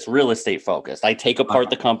it's just real estate focused. I take apart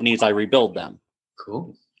the companies, I rebuild them.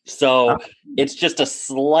 Cool. So it's just a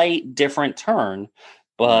slight different turn,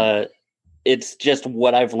 but it's just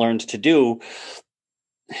what I've learned to do.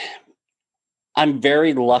 I'm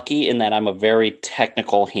very lucky in that I'm a very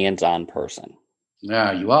technical, hands-on person.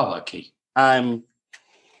 Yeah, you are lucky. I'm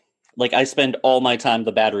I spend all my time,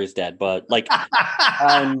 the battery's dead, but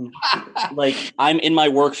I'm in my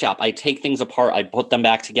workshop. I take things apart. I put them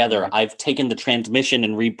back together. I've taken the transmission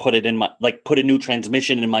and put a new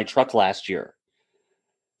transmission in my truck last year.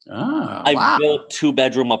 I've built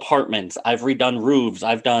 2-bedroom apartments. I've redone roofs.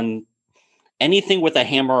 I've done anything with a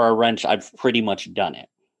hammer or a wrench. I've pretty much done it.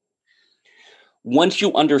 Once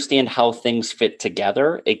you understand how things fit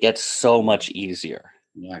together, it gets so much easier.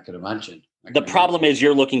 Yeah, I could imagine. The problem is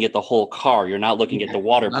you're looking at the whole car. You're not looking at the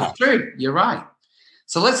water pump. That's true. You're right.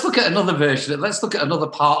 So let's look at another version. Let's look at another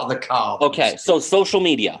part of the car. Okay, so social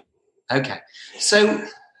media. Okay. So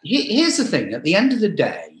here's the thing. At the end of the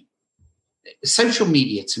day, social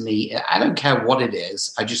media to me, I don't care what it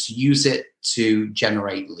is. I just use it to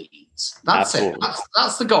generate leads. That's Absolutely. It.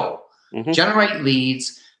 That's the goal. Mm-hmm. Generate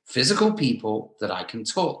leads, physical people that I can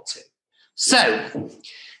talk to. So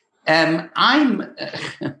I'm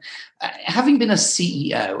having been a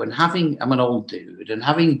CEO and I'm an old dude and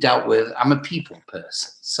I'm a people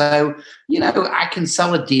person. So, I can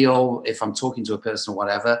sell a deal if I'm talking to a person or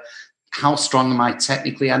whatever. How strong am I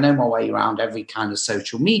technically? I know my way around every kind of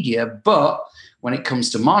social media, but when it comes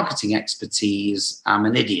to marketing expertise, I'm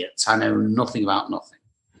an idiot. I know nothing about nothing.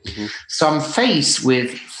 Mm-hmm. So I'm faced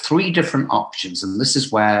with 3 different options. And this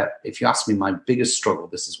is where, if you ask me my biggest struggle,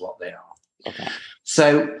 this is what they are. Okay.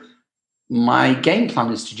 So my game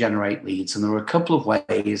plan is to generate leads. And there are a couple of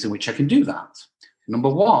ways in which I can do that. Number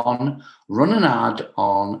 1, run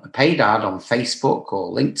a paid ad on Facebook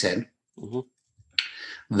or LinkedIn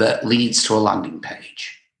that leads to a landing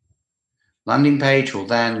page. Landing page will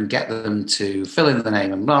then get them to fill in the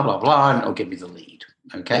name and blah, blah, blah, and it'll give me the lead.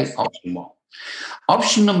 Okay, yes. Option 1.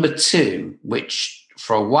 Option number 2, which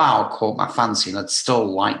for a while caught my fancy, and I'd still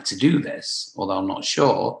like to do this, although I'm not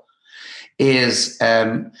sure, is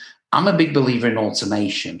I'm a big believer in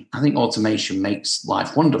automation. I think automation makes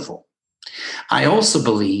life wonderful. I also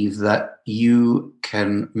believe that you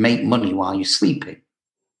can make money while you're sleeping.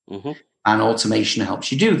 Mm-hmm. And automation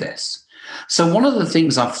helps you do this. So one of the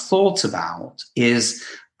things I've thought about is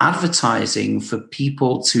advertising for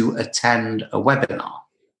people to attend a webinar.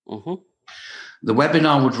 Mm-hmm. The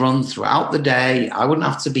webinar would run throughout the day. I wouldn't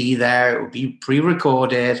have to be there. It would be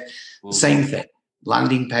pre-recorded. Mm-hmm. Same thing.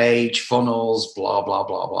 Landing page, funnels, blah, blah,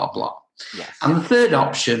 blah, blah, blah. Yes. And the third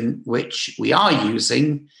option, which we are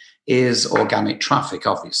using, is organic traffic,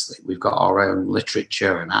 obviously. We've got our own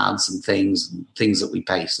literature and ads and things that we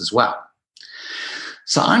paste as well.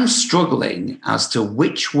 So I'm struggling as to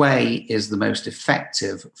which way is the most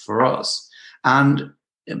effective for us. And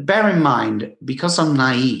bear in mind, because I'm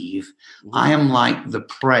naive, I am like the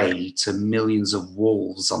prey to millions of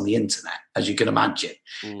wolves on the internet, as you can imagine.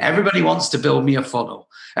 Everybody wants to build me a funnel.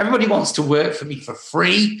 Everybody wants to work for me for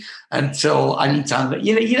free until I need to,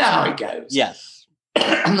 you know how it goes. Yes.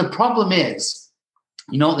 And the problem is,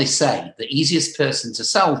 you know what they say, the easiest person to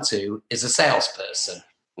sell to is a salesperson.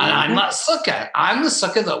 And I'm that sucker. I'm the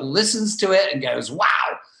sucker that listens to it and goes, wow,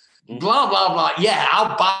 blah, blah, blah. Yeah,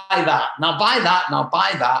 I'll buy that. And I'll buy that. And I'll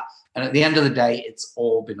buy that. And at the end of the day, it's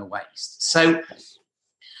all been a waste. So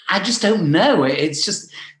I just don't know. It's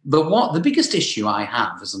just the biggest issue I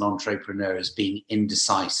have as an entrepreneur is being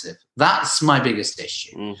indecisive. That's my biggest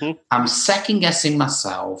issue. I'm second guessing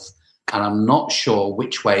myself, and I'm not sure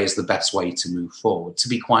which way is the best way to move forward, to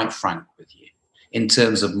be quite frank with you, in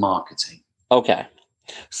terms of marketing. Okay.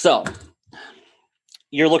 So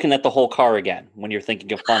you're looking at the whole car again when you're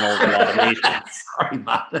thinking of funnels and automation. Sorry,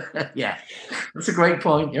 Matt. Yeah, that's a great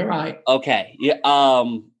point. You're right. Okay. Yeah.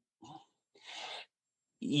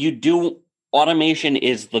 You do automation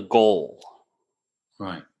is the goal.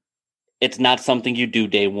 Right. It's not something you do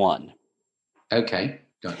day one. Okay.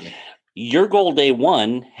 Got you. Your goal day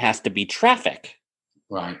one has to be traffic.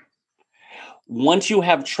 Right. Once you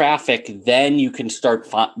have traffic, then you can start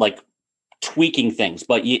tweaking things,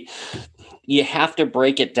 but you have to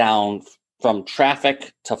break it down from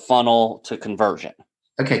traffic to funnel to conversion.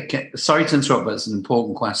 Okay. Sorry to interrupt, but it's an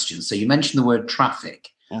important question. So you mentioned the word traffic.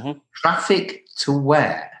 Traffic to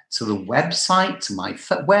where? To the website? To my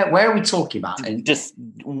where are we talking about? Just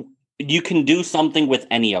you can do something with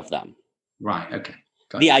any of them. Right. Okay.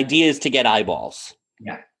 The idea is to get eyeballs.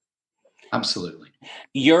 Yeah. Absolutely.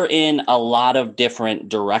 You're in a lot of different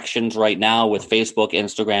directions right now with Facebook,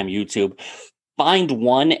 Instagram, YouTube. Find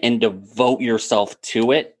one and devote yourself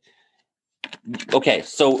to it. Okay,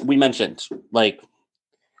 so we mentioned like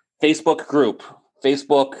Facebook group,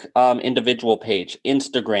 Facebook individual page,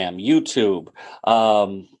 Instagram, YouTube.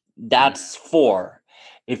 That's 4.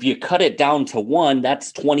 If you cut it down to 1,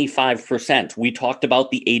 that's 25%. We talked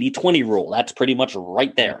about the 80-20 rule. That's pretty much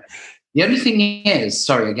right there. The only thing is,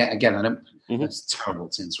 sorry, again, I don't. It's terrible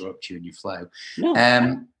to interrupt you in your flow. No.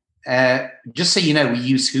 Just so you know, we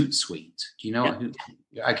use Hootsuite. Do you know what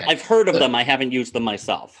Hootsuite? Okay, I've heard of them. I haven't used them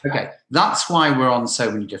myself. Okay, that's why we're on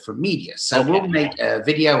so many different media. So we'll make a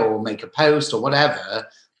video or we'll make a post or whatever,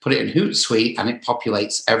 put it in Hootsuite, and it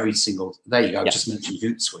populates every single. There you go. Just mentioned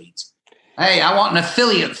Hootsuite. Hey, I want an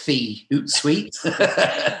affiliate fee, Hootsuite.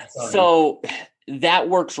 So that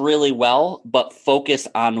works really well, but focus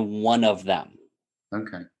on one of them.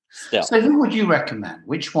 Okay. Still. So who would you recommend?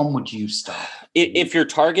 Which one would you start? If your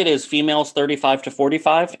target is females 35 to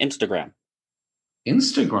 45, Instagram.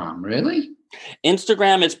 Instagram, really?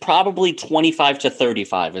 Instagram is probably 25 to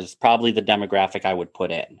 35 is probably the demographic I would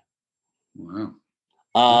put in.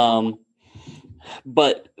 Wow.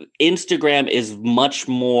 But Instagram is much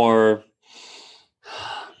more.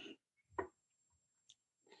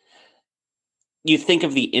 You think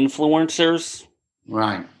of the influencers.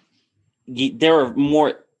 Right. There are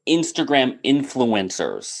more Instagram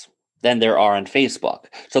influencers than there are on Facebook.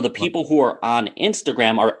 So the people who are on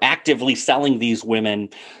Instagram are actively selling these women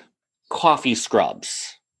coffee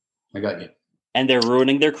scrubs. I got you. And they're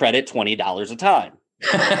ruining their credit $20 a time.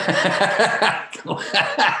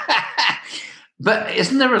 But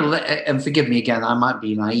isn't there and forgive me again, I might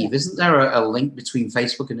be naive, isn't there a link betwing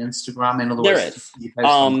Facebook and Instagram? In other words,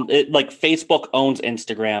 there is. Like Facebook owns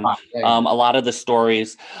Instagram, a lot of the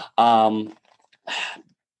stories.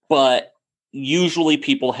 But usually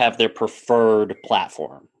people have their preferred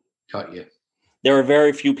platform. Got you. There are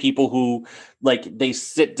very few people who they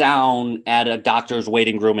sit down at a doctor's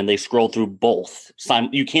waiting room and they scroll through both.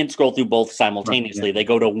 You can't scroll through both simultaneously. Right, They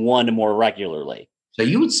go to one more regularly. So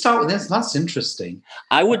you would start with this. That's interesting.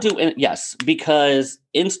 I would do, yes, because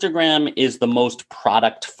Instagram is the most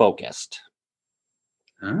product focused.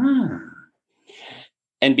 And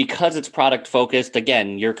because it's product focused,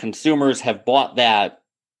 again, your consumers have bought that,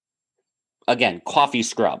 again, coffee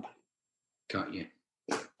scrub. Got you.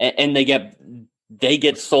 And they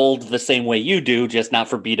get sold the same way you do, just not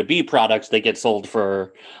for B2B products. They get sold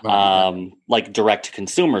for direct to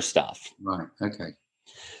consumer stuff. Right. Okay.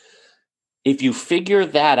 If you figure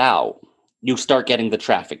that out, you start getting the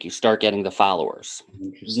traffic, you start getting the followers.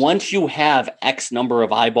 Once you have X number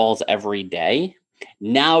of eyeballs every day,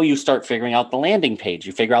 now you start figuring out the landing page.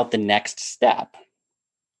 You figure out the next step.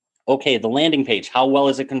 Okay, the landing page, how well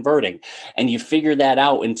is it converting? And you figure that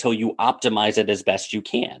out until you optimize it as best you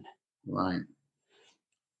can. Right.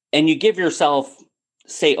 And you give yourself,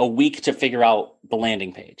 say, a week to figure out the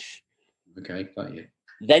landing page. Okay, got you.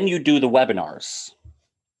 Then you do the webinars.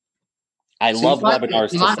 I So love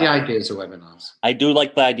webinars. You like the ideas of webinars. I do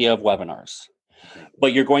like the idea of webinars,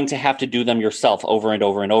 but you're going to have to do them yourself over and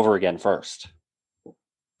over and over again first.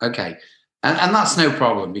 Okay. And that's no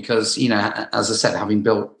problem because, as I said, having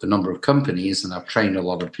built a number of companies and I've trained a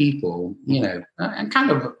lot of people, and kind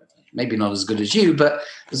of maybe not as good as you, but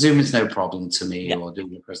Zoom is no problem to me or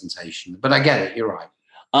doing a presentation. But I get it. You're right.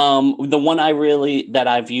 The one that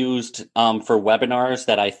I've used for webinars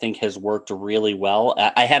that I think has worked really well,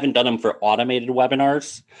 I haven't done them for automated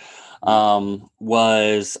webinars,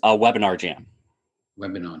 was a Webinar Jam.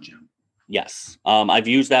 Webinar Jam. Yes. I've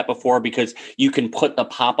used that before because you can put the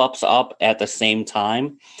pop-ups up at the same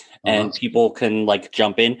time and people can like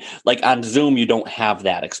jump in. Like on Zoom, you don't have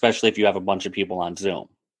that, especially if you have a bunch of people on Zoom.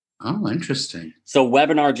 Oh, interesting. So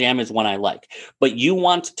Webinar Jam is one I like, but you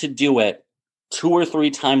want to do it 2 or 3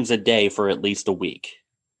 times a day for at least a week.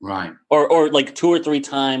 Right. Or like 2 or 3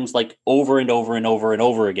 times, like over and over and over and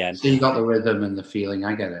over again. So you got the rhythm and the feeling.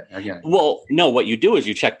 I get it. Well, no, what you do is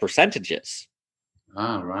you check percentages.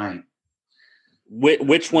 Oh, right.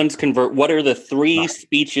 Which ones convert? What are the 3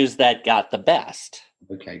 speeches that got the best?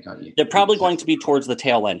 Okay, got you. They're probably going to be towards the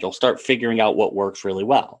tail end. You'll start figuring out what works really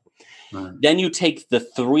well. Right. Then you take the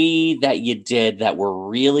 3 that you did that were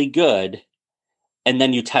really good, and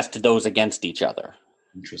then you test those against each other.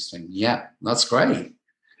 Interesting. Yeah, that's great.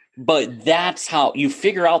 But that's how you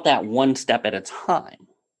figure out that one step at a time.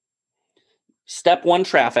 Step 1,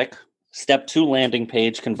 traffic. Step 2, landing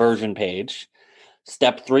page, conversion page.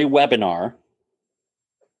 Step 3, webinar.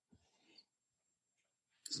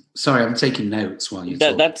 Sorry, I'm taking notes while you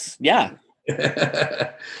talk. That's yeah.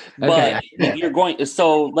 But you're going.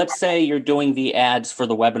 So let's say you're doing the ads for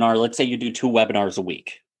the webinar. Let's say you do 2 webinars a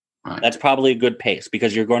week. Right. That's probably a good pace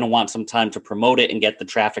because you're going to want some time to promote it and get the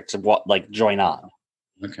traffic to join on.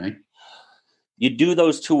 Okay. You do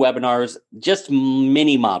those 2 webinars, just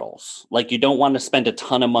mini models. Like you don't want to spend a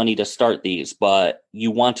ton of money to start these, but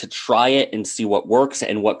you want to try it and see what works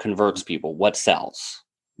and what converts people, what sells.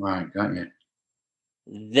 Right. Got you.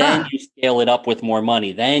 Then you scale it up with more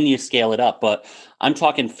money. Then you scale it up. But I'm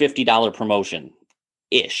talking $50 promotion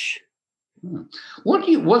ish.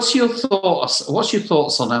 What's your thoughts? What's your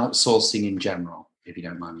thoughts on outsourcing in general, if you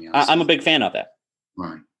don't mind me asking? I'm a big fan of it.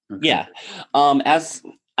 Right. Okay. Yeah. As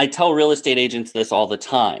I tell real estate agents this all the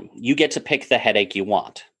time, you get to pick the headache you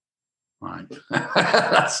want. Right.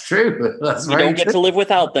 That's true. That's you don't get to live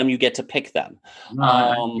without them. You get to pick them.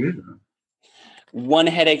 No, one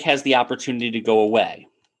headache has the opportunity to go away.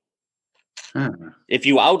 If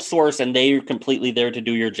you outsource and they're completely there to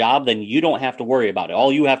do your job, then you don't have to worry about it.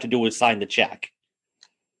 All you have to do is sign the check.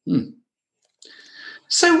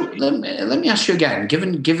 So let me ask you again,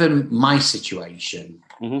 given my situation,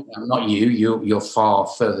 not you're far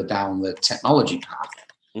further down the technology path,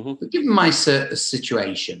 but given my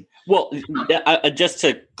situation. Well, just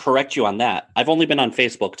to correct you on that, I've only been on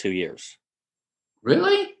Facebook 2 years.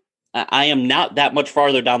 Really? I am not that much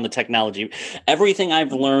farther down the technology. Everything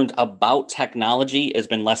I've learned about technology has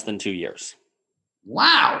been less than 2 years.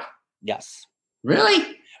 Wow. Yes.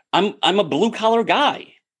 Really? I'm a blue collar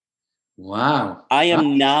guy. Wow. I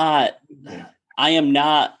am not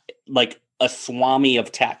like a swami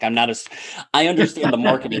of tech. I understand the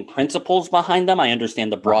marketing principles behind them. I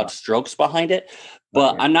understand the broad strokes behind it,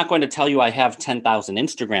 but I'm not going to tell you I have 10,000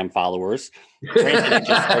 Instagram followers. Granted, I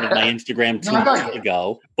just started my Instagram 2 months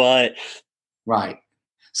ago, but right.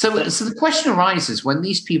 So the question arises when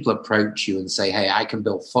these people approach you and say, hey, I can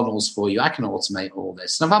build funnels for you. I can automate all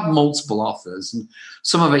this. And I've had multiple offers and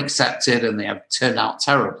some have accepted and they have turned out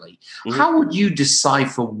terribly. How would you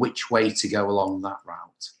decipher which way to go along that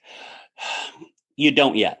route? You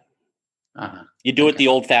don't yet. You do it the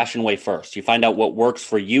old-fashioned way first. You find out what works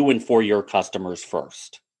for you and for your customers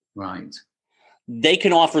first. Right. They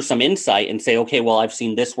can offer some insight and say, okay, well, I've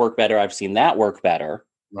seen this work better. I've seen that work better.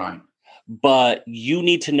 Right. But you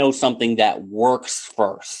need to know something that works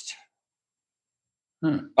first.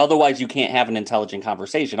 Otherwise, you can't have an intelligent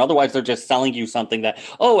conversation. Otherwise, they're just selling you something that,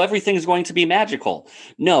 everything's going to be magical.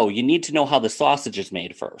 No, you need to know how the sausage is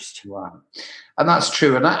made first. Wow. And that's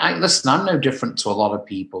true. And I listen, I'm no different to a lot of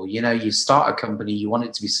people. You start a company, you want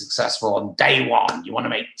it to be successful on day one. You want to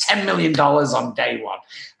make $10 million on day one.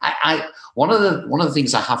 One of the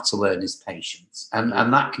things I have to learn is patience. And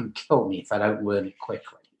that can kill me if I don't learn it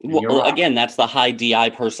quickly. Well, again, that's the high DI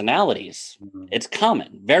personalities. It's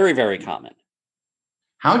common, very, very common.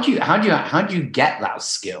 How do you get that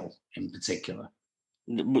skill in particular?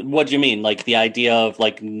 What do you mean? Like the idea of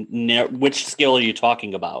which skill are you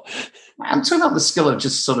talking about? I'm talking about the skill of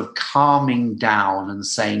just sort of calming down and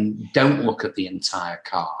saying, don't look at the entire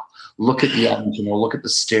car. look at the engine or look at the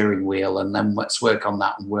steering wheel, and then let's work on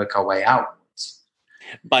that and work our way outwards.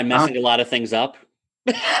 By messing a lot of things up.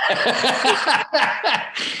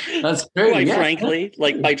 That's true. Quite frankly,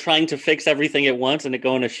 like by trying to fix everything at once and it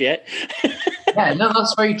going to shit. Yeah, no,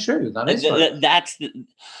 that's very true. That is that's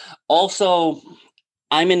also,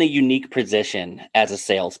 I'm in a unique position as a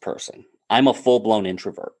salesperson. I'm a full-blown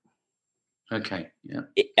introvert. Okay. Yeah.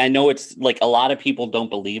 I know it's like a lot of people don't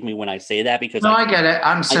believe me when I say that because I get it.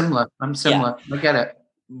 I'm similar. Yeah. I get it.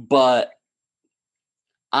 But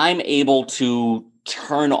I'm able to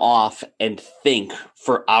turn off and think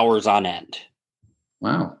for hours on end.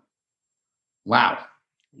 Wow.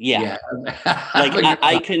 Yeah. Like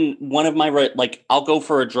I can, I'll go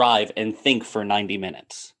for a drive and think for 90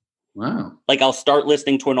 minutes. Wow. Like I'll start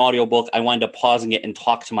listening to an audiobook. I wind up pausing it and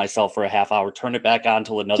talk to myself for a half hour, turn it back on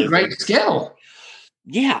till another. It's a great skill.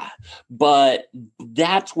 Yeah. But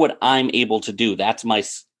that's what I'm able to do. That's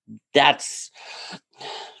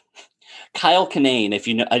Kyle Kinane, if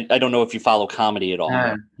you know, I don't know if you follow comedy at all.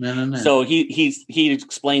 No. So he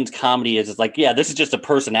explains comedy as it's like, yeah, this is just a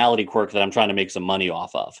personality quirk that I'm trying to make some money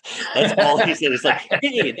off of. That's all he said. It's like,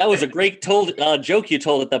 hey, that was a great joke you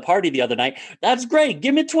told at the party the other night. That's great.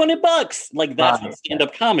 Give me $20. Like that's what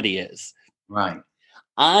stand-up comedy is. Right.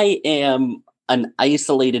 I am an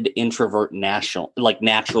isolated introvert,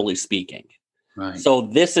 naturally speaking. Right. So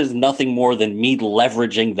this is nothing more than me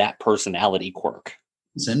leveraging that personality quirk.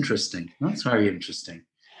 It's interesting. That's very interesting.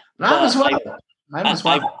 But I was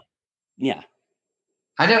well. Yeah.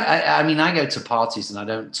 I mean, I go to parties and I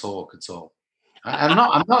don't talk at all. I'm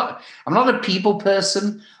not a people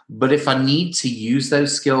person, but if I need to use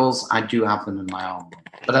those skills, I do have them in my arm.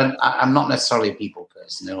 But I'm not necessarily a people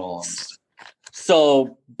person in all honesty.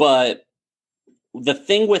 So, but the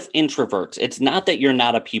thing with introverts, it's not that you're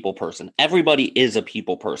not a people person. Everybody is a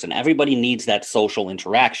people person. Everybody needs that social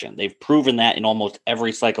interaction. They've proven that in almost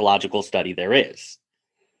every psychological study there is.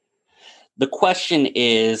 The question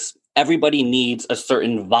is, everybody needs a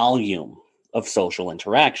certain volume of social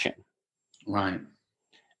interaction. Right.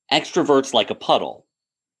 Extroverts like a puddle.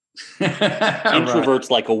 Introverts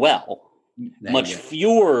like a well. Much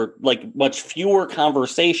fewer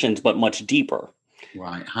conversations, but much deeper.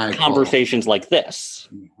 Right. Conversations like this.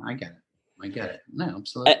 I get it. No,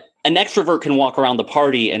 absolutely. An extrovert can walk around the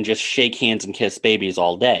party and just shake hands and kiss babies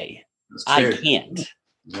all day. I can't.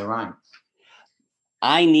 You're right.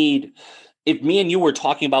 If me and you were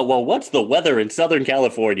talking about, well, what's the weather in Southern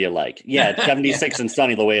California like? Yeah, it's 76 and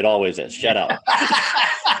sunny the way it always is. Shut up.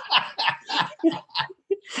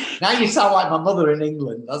 Now you sound like my mother in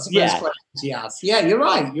England. That's the first question she asked. Yeah, you're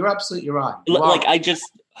right. You're absolutely right. Wow.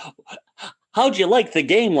 How'd you like the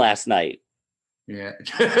game last night? Yeah.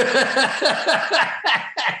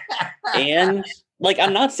 And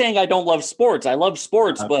I'm not saying I don't love sports. I love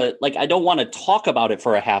sports, but I don't want to talk about it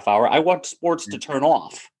for a half hour. I want sports to turn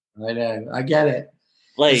off. I know. I get it.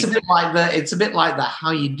 It's a bit like the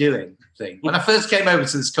 "how you doing" thing. When I first came over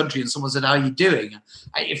to this country and someone said, "How you doing?"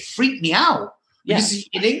 It freaked me out. Yeah. Because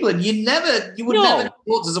in England, you would never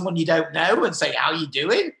talk to someone you don't know and say, "How you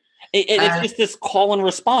doing?" It's just this call and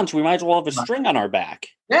response. We might as well have a string on our back.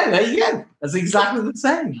 Yeah, there you go. That's exactly the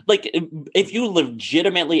same. If you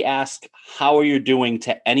legitimately ask, "How are you doing?"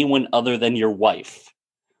 to anyone other than your wife.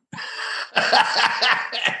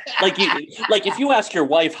 If you ask your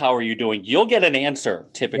wife, "How are you doing?" you'll get an answer,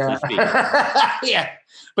 typically speaking. Yeah.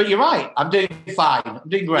 But you're right. I'm doing fine. I'm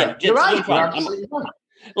doing great. Yeah, you're right. You're absolutely right.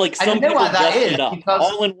 Some people why that is,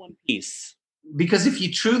 all in one piece. Because if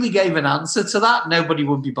you truly gave an answer to that, nobody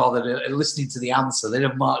would be bothered listening to the answer. They'd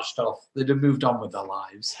have marched off. They'd have moved on with their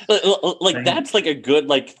lives. That's a good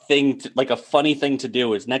thing, a funny thing to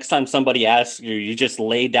do is next time somebody asks you, you just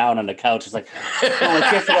lay down on the couch. It's like, I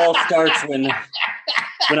guess it all starts when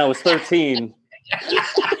I was 13.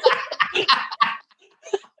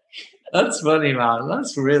 That's funny, man.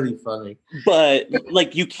 That's really funny.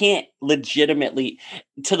 But you can't legitimately,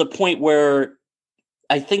 to the point where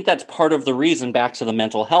I think that's part of the reason, back to the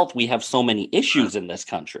mental health, we have so many issues in this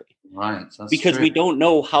country. Right. Because we don't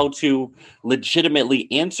know how to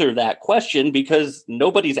legitimately answer that question because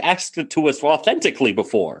nobody's asked it to us authentically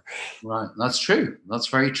before. Right. That's true. That's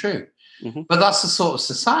very true. Mm-hmm. But that's the sort of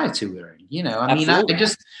society we're in. I mean,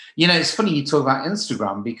 it's funny you talk about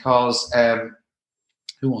Instagram because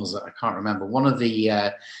who was it? I can't remember. One of the,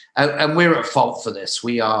 and we're at fault for this.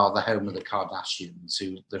 We are the home of the Kardashians, so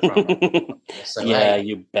you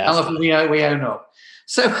bastard. We own up.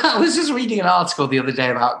 So I was just reading an article the other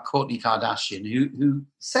day about Kourtney Kardashian, who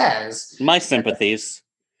says, my sympathies.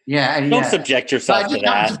 Yeah, don't subject yourself to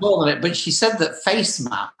that. But she said that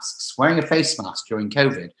wearing a face mask during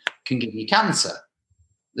COVID can give you cancer.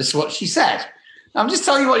 This is what she said. I'm just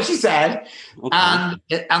telling you what she said.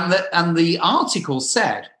 Okay. And the article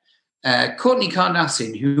said, Kourtney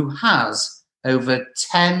Kardashian, who has over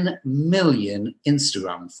 10 million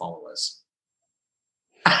Instagram followers.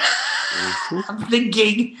 I'm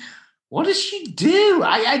thinking, what does she do?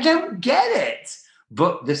 I don't get it.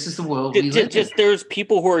 But this is the world we live in. There's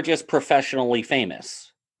people who are just professionally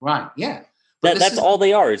famous. Right, yeah. That's all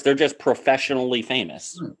they are, is they're just professionally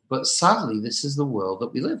famous. But sadly, this is the world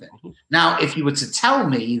that we live in. Now, if you were to tell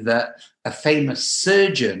me that a famous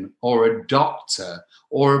surgeon or a doctor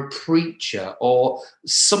or a preacher or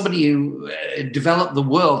somebody who developed the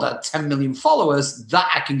world had 10 million followers, that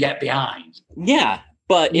I can get behind. Yeah,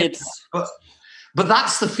 but But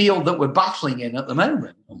that's the field that we're battling in at the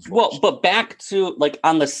moment. Well, but back to like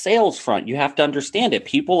on the sales front, you have to understand it.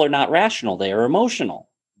 People are not rational; they are emotional.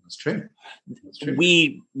 That's true. That's true.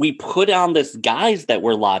 We put on this guise that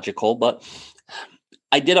we're logical, but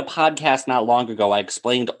I did a podcast not long ago. I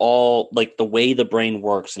explained all like the way the brain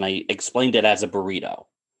works, and I explained it as a burrito.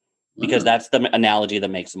 Because that's the analogy that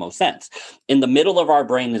makes the most sense. In the middle of our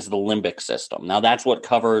brain is the limbic system. Now, that's what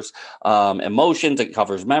covers emotions. It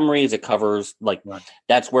covers memories. It covers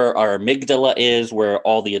that's where our amygdala is, where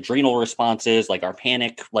all the adrenal responses, like our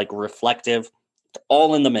panic, like reflective,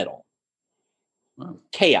 all in the middle. Wow.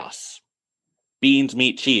 Chaos. Beans,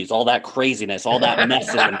 meat, cheese, all that craziness, all that mess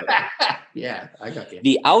is in the middle. Yeah, I got you.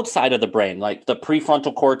 The outside of the brain, like the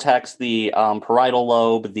prefrontal cortex, the parietal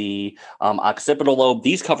lobe, the occipital lobe,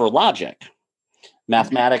 these cover logic,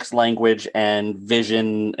 mathematics, language, and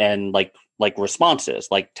vision, and like responses,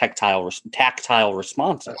 like tactile responses. Tactile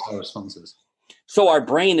responses. So our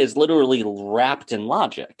brain is literally wrapped in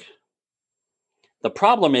logic. The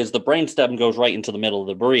problem is the brainstem goes right into the middle of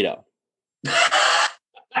the burrito.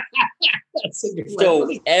 So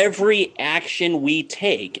every action we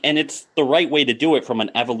take, and it's the right way to do it from an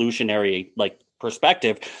evolutionary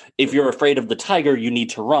perspective. If you're afraid of the tiger, you need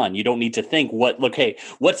to run. You don't need to think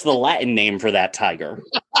what's the Latin name for that tiger?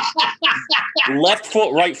 Left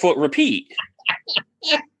foot, right foot, repeat.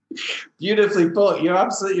 Beautifully put. You're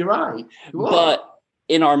absolutely right. But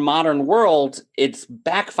in our modern world, it's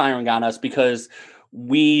backfiring on us because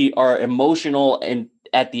we are emotional and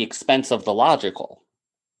at the expense of the logical.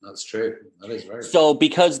 That's true. That is very so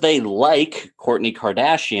because they like Kourtney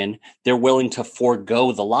Kardashian, they're willing to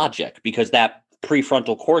forego the logic because that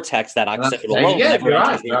prefrontal cortex, that occipital lobe, never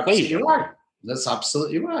enters the equation. You're right. That's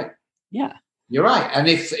absolutely right. Yeah. You're right. And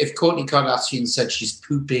if Kourtney Kardashian said she's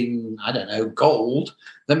pooping, I don't know, gold,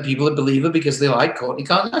 then people would believe her because they like Kourtney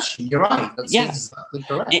Kardashian. You're right. That's exactly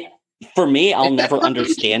correct. For me, I'll never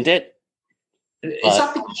understand it. Is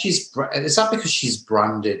that because she's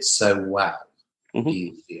branded so well? Mm-hmm. Do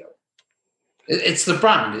you feel? It's the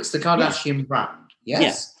brand. It's the Kardashian brand. Yes.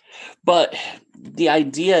 Yeah. But the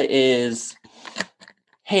idea is,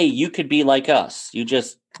 hey, you could be like us. You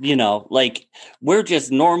just, we're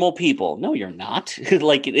just normal people. No, you're not.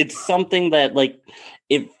 It's something that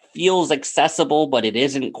it feels accessible, but it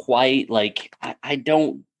isn't quite. I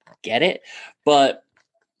don't get it. But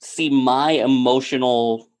see, my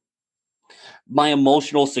emotional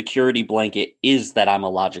security blanket is that I'm a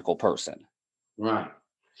logical person. Right.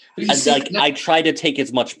 I try to take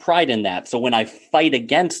as much pride in that. So when I fight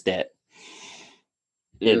against it,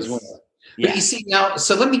 it's... But you see now,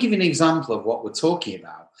 so let me give you an example of what we're talking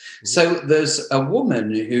about. Mm-hmm. So there's a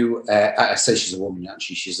woman who, I say she's a woman,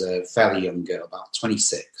 actually, she's a fairly young girl, about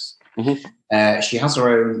 26. Mm-hmm. She has her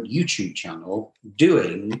own YouTube channel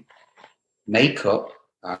doing makeup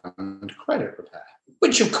and credit repair,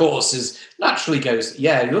 which of course is naturally goes,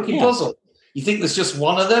 you're looking puzzled. You think there's just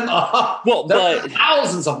one of them? Oh, there are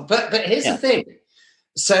thousands of them. But here's the thing.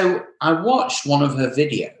 So I watched one of her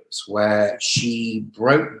videos where she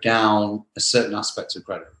broke down a certain aspect of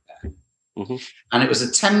credit repair. Mm-hmm. And it was a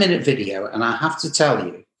 10-minute video. And I have to tell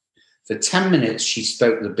you, for 10 minutes, she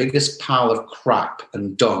spoke the biggest pile of crap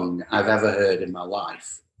and dung I've ever heard in my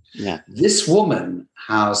life. Yeah. This woman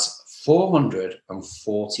has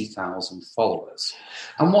 440,000 followers.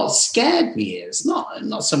 And what scared me is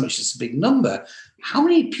not so much it's a big number, how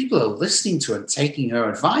many people are listening to her and taking her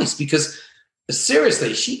advice? Because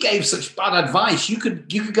seriously, she gave such bad advice. You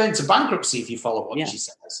could go into bankruptcy if you follow what she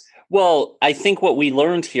says. Well, I think what we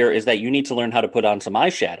learned here is that you need to learn how to put on some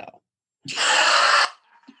eyeshadow.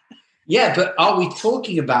 Yeah, but are we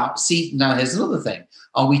talking about, now here's another thing.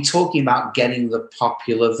 Are we talking about getting the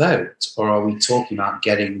popular vote, or are we talking about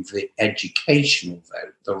getting the educational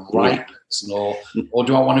vote, the right person, or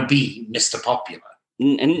do I want to be Mr. Popular?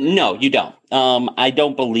 No, you don't. I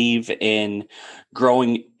don't believe in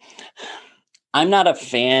growing. I'm not a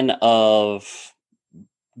fan of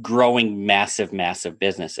growing massive, massive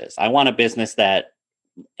businesses. I want a business that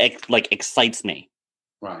excites me.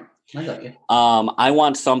 Right. I got you. I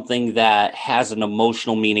want something that has an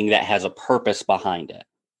emotional meaning, that has a purpose behind it.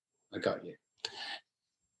 I got you.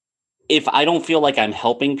 If I don't feel like I'm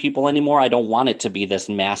helping people anymore, I don't want it to be this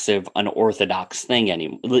massive unorthodox thing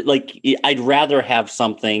anymore. Like, I'd rather have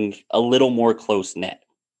something a little more close knit.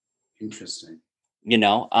 Interesting.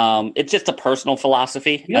 It's just a personal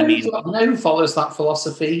philosophy. You know who follows that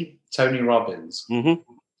philosophy? Tony Robbins. Mm-hmm.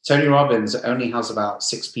 Tony Robbins only has about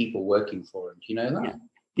 6 people working for him. Do you know that?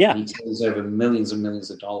 Yeah. He turns over millions and millions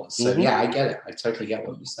of dollars. So Mm-hmm. yeah, I get it. I totally get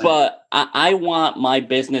what you're saying. But I want my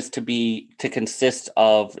business to consist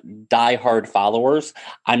of diehard followers.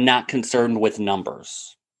 I'm not concerned with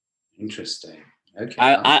numbers. Interesting. Okay.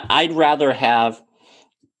 I'd rather have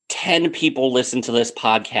 10 people listen to this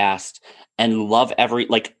podcast and love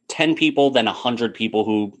 10 people than 100 people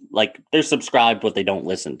who they're subscribed, but they don't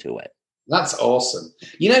listen to it. That's awesome.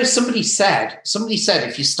 Somebody said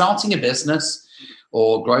if you're starting a business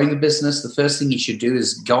or growing a business, the first thing you should do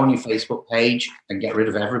is go on your Facebook page and get rid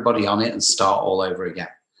of everybody on it and start all over again.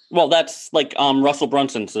 Well, that's Russell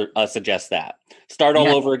Brunson suggests that. Start all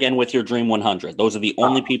over again with your Dream 100. Those are the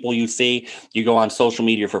only people you see. You go on social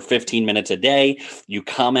media for 15 minutes a day. You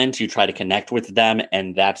comment, you try to connect with them,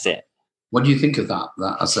 and that's it. What do you think of that?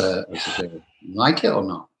 That as a like it or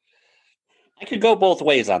not? I could go both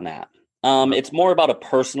ways on that. It's more about a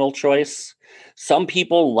personal choice. Some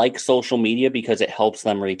people like social media because it helps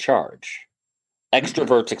them recharge.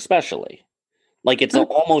 Extroverts especially. It's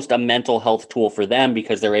almost a mental health tool for them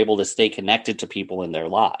because they're able to stay connected to people in their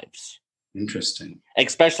lives. Interesting.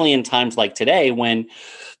 Especially in times like today when,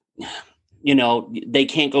 they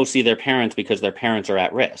can't go see their parents because their parents are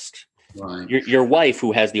at risk. Right. Your wife,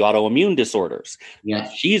 who has the autoimmune disorders,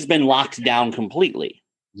 she's been locked down completely.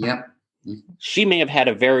 Yep. She may have had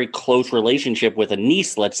a very close relationship with a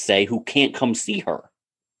niece, let's say, who can't come see her.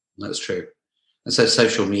 That's true. And so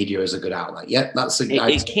social media is a good outlet. Yeah,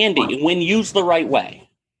 it can be when used the right way.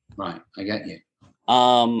 Right. I get you.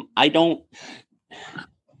 I don't.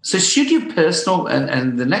 So should your personal,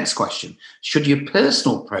 and the next question, should your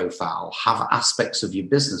personal profile have aspects of your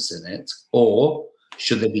business in it, or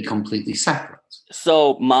should they be completely separate?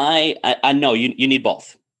 So I know you need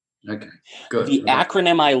both. Okay, good. The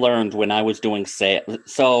acronym I learned when I was doing sales.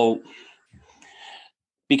 So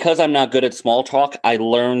because I'm not good at small talk, I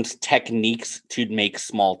learned techniques to make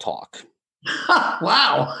small talk.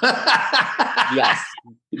 Wow. Yes.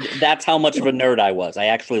 That's how much of a nerd I was. I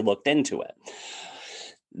actually looked into it.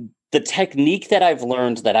 The technique that I've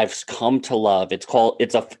learned that I've come to love, it's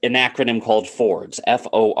an acronym called FORDS,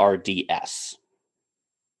 FORDS.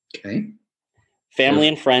 Okay. Family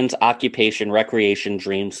and friends, occupation, recreation,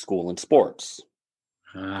 dreams, school, and sports.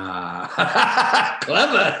 Clever.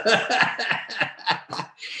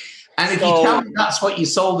 And if you tell me that's what you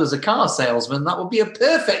sold as a car salesman, that would be a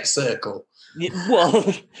perfect circle.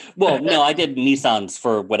 Well, no, I did Nissans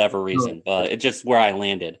for whatever reason, but it's just where I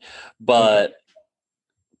landed. But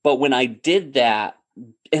when I did that,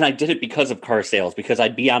 and I did it because of car sales, because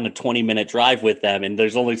I'd be on a 20-minute drive with them, and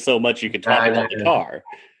there's only so much you could talk about the car.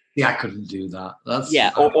 Yeah, I couldn't do that.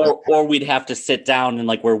 Or we'd have to sit down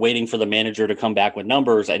and we're waiting for the manager to come back with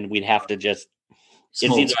numbers, and we'd have to just.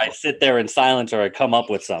 It's either I sit there in silence or I come up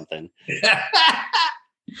with something.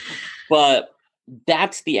 But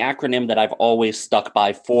that's the acronym that I've always stuck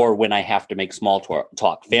by for when I have to make small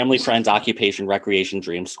talk. Family, friends, occupation, recreation,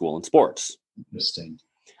 dreams, school, and sports. Interesting.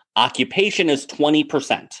 Occupation is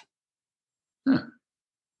 20%. Huh.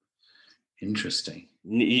 Interesting.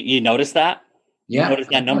 You notice that? Yeah. You notice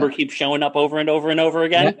that number keeps showing up over and over and over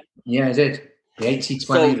again? Yeah, I did. The 80-20.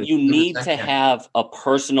 So you need to have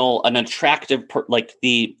an attractive,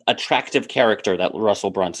 the attractive character that Russell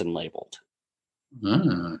Brunson labeled.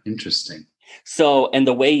 Interesting. So, and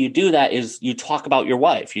the way you do that is you talk about your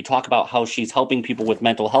wife. You talk about how she's helping people with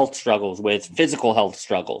mental health struggles, with physical health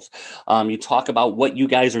struggles. You talk about what you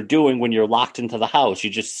guys are doing when you're locked into the house. You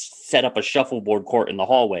just set up a shuffleboard court in the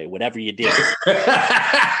hallway, whatever you did.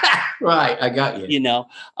 Right, I got you.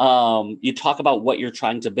 You talk about what you're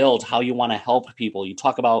trying to build, how you want to help people. You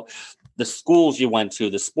talk about the schools you went to,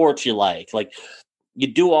 the sports you like you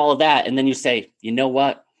do all of that. And then you say, you know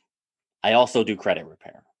what? I also do credit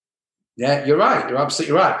repair. Yeah, you're right. You're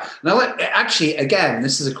absolutely right. Now, actually, again,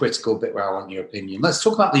 this is a critical bit where I want your opinion. Let's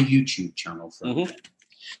talk about the YouTube channel for a minute.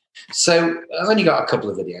 So I've only got a couple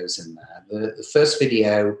of videos in there. The first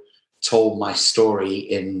video told my story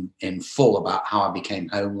in full about how I became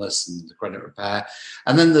homeless and the credit repair.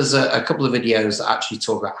 And then there's a couple of videos that actually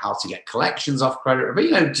talk about how to get collections off credit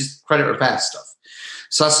repair, just credit repair stuff.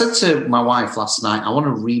 So I said to my wife last night, I want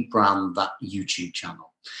to rebrand that YouTube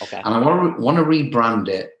channel. Okay. And I want to rebrand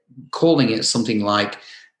it, calling it something like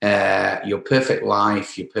Your Perfect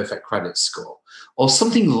Life, Your Perfect Credit Score, or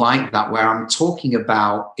something like that, where I'm talking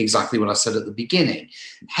about exactly what I said at the beginning.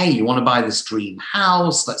 Hey, you want to buy this dream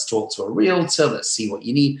house? Let's talk to a realtor. Let's see what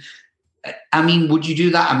you need. I mean, would you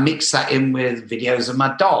do that and mix that in with videos of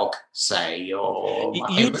my dog, say, or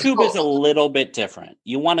YouTube is a little bit different.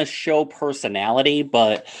 You want to show personality,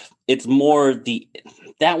 but it's more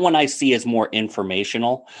that one I see as more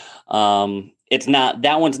informational. It's not,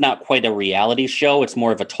 that one's not quite a reality show. It's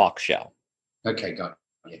more of a talk show. Okay, got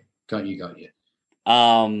you.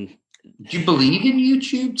 Do you believe in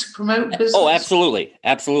YouTube to promote business? Oh, absolutely.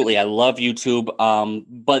 Absolutely. I love YouTube.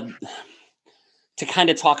 But to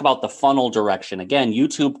kind of talk about the funnel direction, again,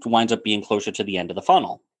 YouTube winds up being closer to the end of the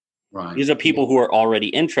funnel. Right. These are people who are already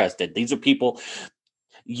interested. These are people,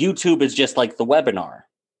 YouTube is just like the webinar.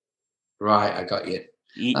 Right. I got you.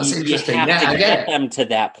 That's interesting. You have to get them to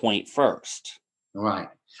that point first. Right.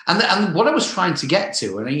 And what I was trying to get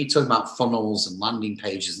to, and you talking about funnels and landing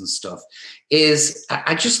pages and stuff, is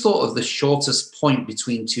I just thought of the shortest point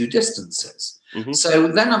between two distances. Mm-hmm. So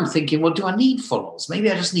then I'm thinking, well, do I need funnels? Maybe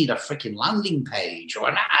I just need a freaking landing page or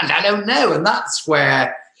an ad. I don't know. And that's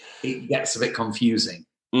where it gets a bit confusing.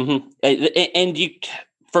 Mm-hmm. And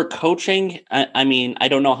for coaching, I mean, I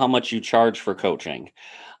don't know how much you charge for coaching,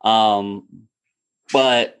 but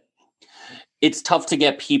it's tough to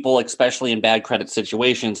get people, especially in bad credit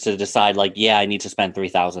situations, to decide like, yeah, I need to spend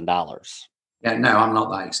 $3,000. Yeah, no, I'm not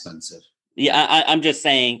that expensive. Yeah, I'm just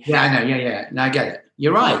saying. Yeah, I know. Yeah. No, I get it.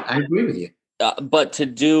 You're right. I agree with you. But to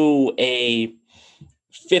do a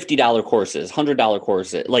 $50 courses, $100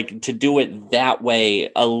 courses, like to do it that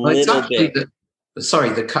way little bit. I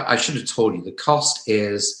should have told you the cost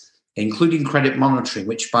is including credit monitoring,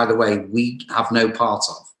 which, by the way, we have no part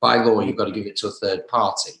of. By law, you've got to give it to a third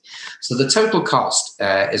party. So the total cost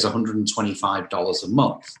is $125 a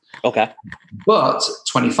month. Okay. But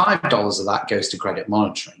 $25 of that goes to credit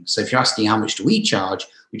monitoring. So if you're asking how much do we charge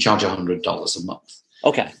 $100 a month.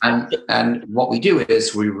 Okay. And what we do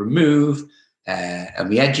is we remove and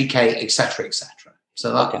we educate, et cetera, et cetera.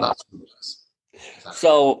 So that's what it is. Exactly.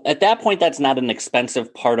 So at that point, that's not an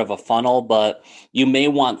expensive part of a funnel, but you may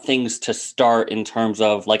want things to start in terms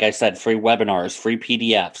of, like I said, free webinars, free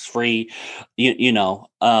PDFs, free,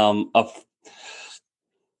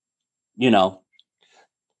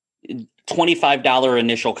 $25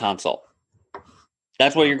 initial consult.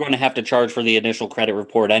 That's what you're going to have to charge for the initial credit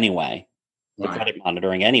report anyway, the credit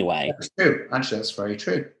monitoring anyway. That's true. Actually, that's very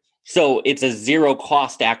true. So it's a zero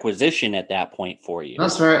cost acquisition at that point for you.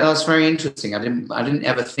 That's very interesting. I didn't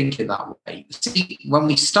ever think it that way. See, when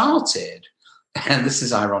we started, and this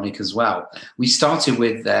is ironic as well, we started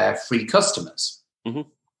with free customers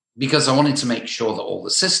because I wanted to make sure that all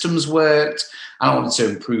the systems worked. I wanted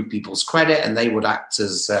to improve people's credit, and they would act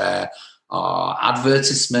as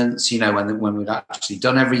advertisements, when we'd actually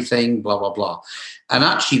done everything, blah, blah, blah. And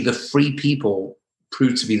actually, the free people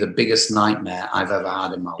proved to be the biggest nightmare I've ever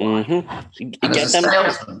had in my life. And as a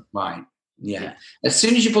salesman, right? Yeah. As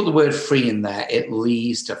soon as you put the word free in there, it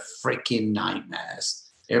leads to freaking nightmares.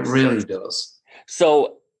 It really does.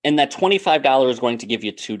 So, and that $25 is going to give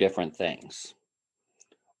you two different things.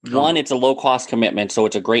 One, it's a low cost commitment, so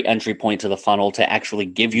it's a great entry point to the funnel to actually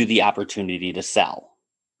give you the opportunity to sell.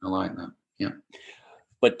 I like that. Yeah.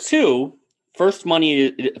 But two, first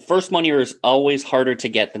money is always harder to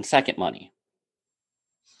get than second money.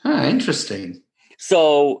 Interesting.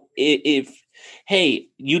 So if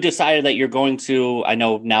you decided that you're going to, I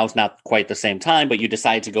know now's not quite the same time, but you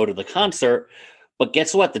decide to go to the concert, but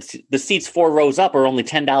guess what? The seats 4 rows up are only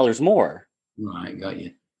 $10 more. Right, got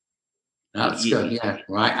you. That's good. Yeah,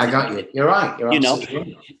 right. I got you. You're right. You're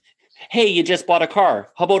absolutely right. Hey, you just bought a car.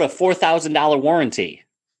 How about a $4,000 warranty?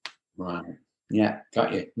 Right. Yeah,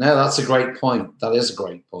 got you. No, that's a great point. That is a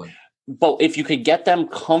great point. But if you could get them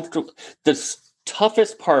comfortable, the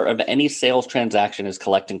toughest part of any sales transaction is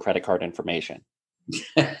collecting credit card information.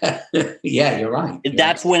 Yeah, you're right.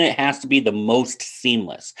 That's when it has to be the most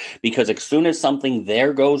seamless, because as soon as something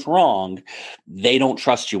there goes wrong, they don't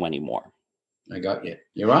trust you anymore. I got you.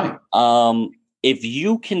 You're right. If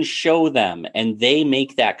you can show them and they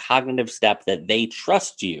make that cognitive step that they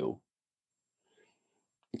trust you,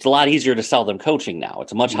 it's a lot easier to sell them coaching now.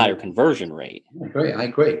 It's a much higher conversion rate. I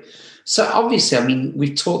agree. So obviously, I mean,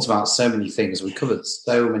 we've talked about so many things. We covered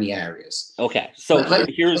so many areas. Okay. So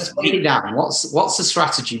let's break it down. What's the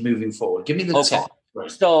strategy moving forward? Give me the top.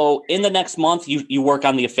 So in the next month, you work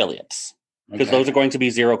on the affiliates. because those are going to be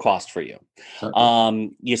zero cost for you.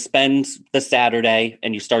 You spend the Saturday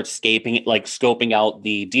and you start scoping out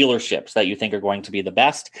the dealerships that you think are going to be the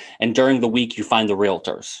best. And during the week, you find the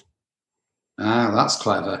realtors. Ah, that's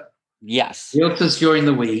clever. Yes. Realtors during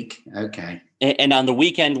the week. Okay. And on the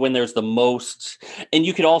weekend when there's the most, and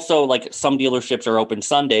you could also, like, some dealerships are open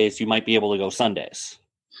Sundays, you might be able to go Sundays.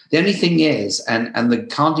 The only thing is, and the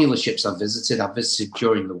car dealerships I've visited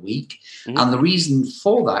during the week. Mm-hmm. And the reason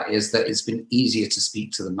for that is that it's been easier to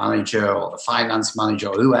speak to the manager or the finance manager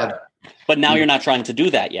or whoever. But now you're not trying to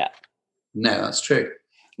do that yet. No, that's true.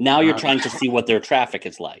 Now you're trying to see what their traffic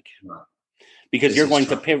is like. Right. Because you're going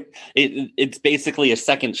to it's basically a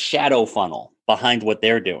second shadow funnel behind what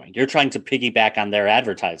they're doing. You're trying to piggyback on their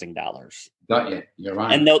advertising dollars. Got you. You're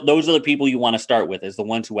right. And those are the people you want to start with, is the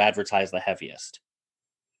ones who advertise the heaviest.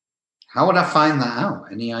 How would I find that out?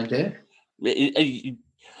 Any idea?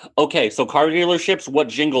 Okay, so car dealerships, what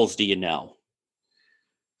jingles do you know?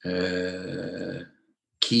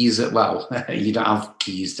 Keys. Well, you don't have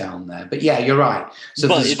keys down there, but yeah, you're right. So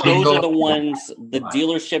but those are the ones, the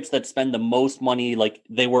dealerships that spend the most money. Like,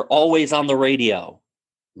 they were always on the radio.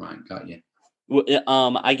 Right, got you.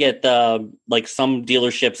 I get some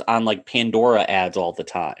dealerships on like Pandora ads all the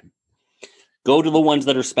time. Go to the ones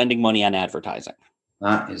that are spending money on advertising.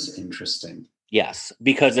 That is interesting. Yes,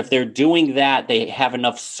 because if they're doing that, they have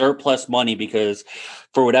enough surplus money, because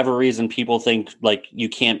for whatever reason, people think like you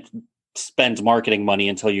can't spend marketing money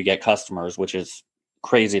until you get customers, which is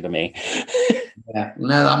crazy to me. Yeah,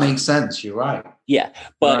 no, that makes sense. You're right. Yeah,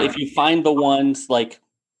 but if you find the ones like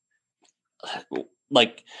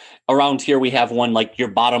around here, we have one like your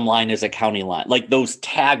bottom line is a county line, like those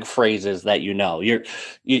tag phrases that you know,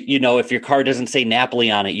 if your car doesn't say Napoli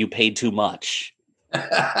on it, you paid too much.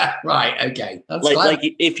 Right. Okay. That's like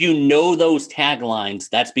if you know those taglines,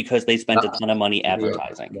 that's because they spent a ton of money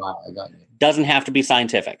advertising. Right, I got you. Doesn't have to be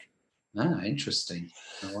scientific. Ah, interesting.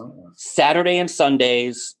 I like that. Saturday and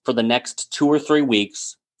Sundays for the next 2 or 3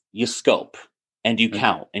 weeks, you scope and you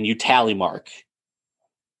count and you tally mark.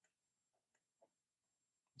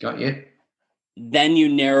 Got you. Then you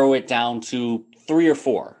narrow it down to 3 or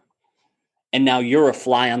 4. And now you're a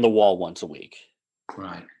fly on the wall once a week.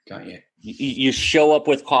 Right. Got you. You show up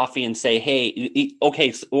with coffee and say, hey,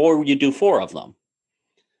 okay, or you do 4 of them.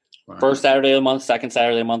 Right. First Saturday of the month, second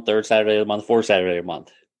Saturday of the month, third Saturday of the month, fourth Saturday of the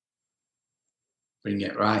month. Bring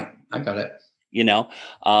it right. I got it.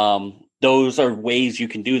 Those are ways you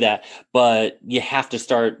can do that, but you have to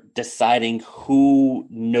start deciding who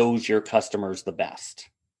knows your customers the best.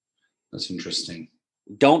 That's interesting.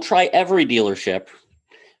 Don't try every dealership.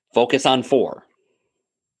 Focus on 4.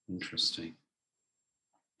 Interesting.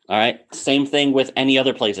 All right. Same thing with any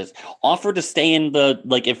other places. Offer to stay in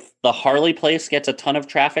if the Harley place gets a ton of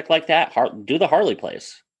traffic like that, do the Harley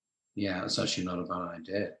place. Yeah, that's actually not a bad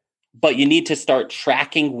idea. But you need to start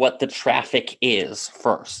tracking what the traffic is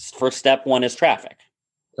first. First step 1 is traffic.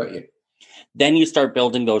 Got you. Then you start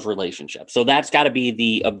building those relationships. So that's got to be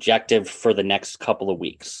the objective for the next couple of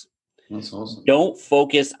weeks. That's awesome. Don't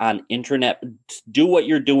focus on internet. Do what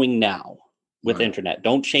you're doing now with internet.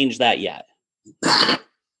 Don't change that yet.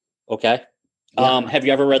 Okay. Yeah. Have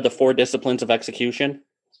you ever read the 4 Disciplines of Execution?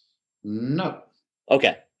 No.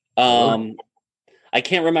 Okay. I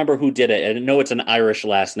can't remember who did it. I know it's an Irish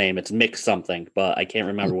last name. It's Mick something, but I can't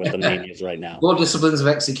remember what the name is right now. 4 Disciplines of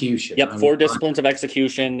Execution. Yep, 4 Disciplines of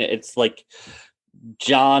Execution. It's like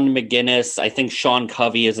John McGinnis. I think Sean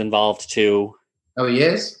Covey is involved too. Oh, he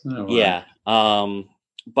is? Oh, wow. Yeah.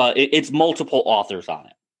 But it's multiple authors on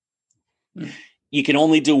it. You can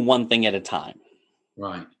only do one thing at a time.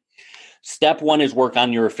 Right. Step 1 is work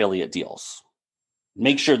on your affiliate deals.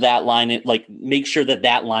 Make sure that line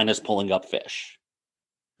is pulling up fish.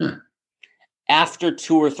 After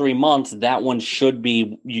 2 or 3 months, that one should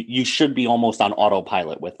be, you should be almost on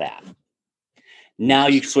autopilot with that. Now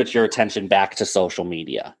you switch your attention back to social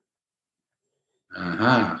media.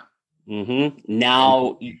 Uh-huh.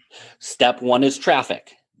 Now, step 1 is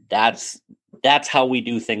traffic. That's how we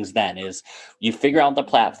do things then, is you figure out the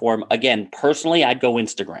platform. Again, personally, I'd go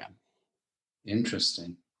Instagram.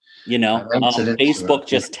 Interesting. Facebook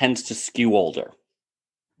just tends to skew older.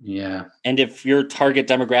 Yeah. And if your target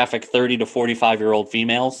demographic 30 to 45-year-old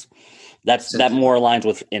females, that more aligns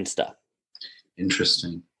with Insta.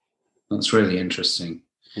 Interesting. That's really interesting.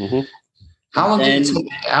 Mm-hmm. How long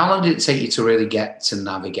did it take you to really get to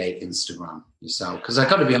navigate Instagram yourself? Because I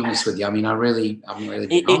got to be honest with you. I mean, I haven't really.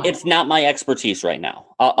 It's not my expertise right now.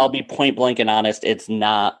 I'll be point blank and honest. It's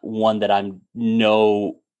not one that I'm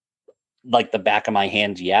like the back of my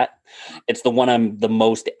hand yet. It's the one I'm the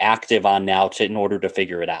most active on now in order to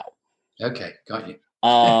figure it out. Okay, got you.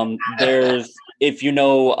 There's, if you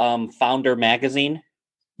know, Founder Magazine.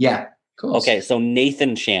 Yeah, of course. Okay, so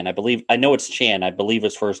Nathan Chan, I know it's Chan. I believe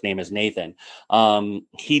his first name is Nathan.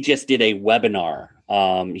 He just did a webinar.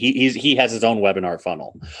 He has his own webinar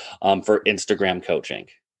funnel for Instagram coaching.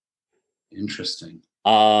 Interesting.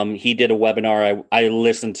 He did a webinar I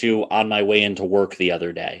listened to on my way into work the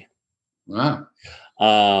other day. Wow.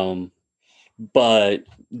 But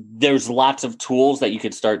there's lots of tools that you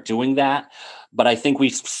could start doing that. But I think we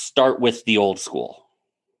start with the old school.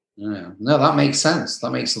 Yeah. No, that makes sense.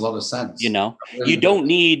 That makes a lot of sense. You know, you don't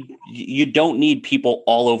need people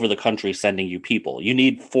all over the country sending you people. You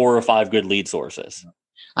need 4 or 5 good lead sources.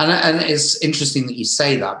 And it's interesting that you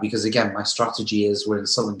say that, because again, my strategy is we're in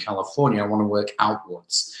Southern California. I want to work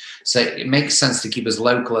outwards, so it makes sense to keep as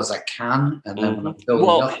local as I can, and then when I'm building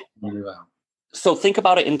up, move out. So think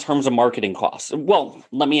about it in terms of marketing costs. Well,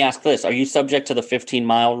 let me ask this: are you subject to the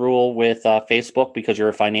 15-mile rule with Facebook because you're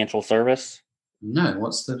a financial service? No,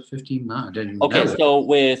 what's the 15 mile? I didn't Okay, know. so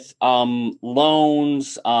with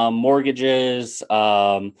loans, mortgages,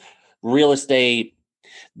 real estate,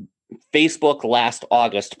 Facebook last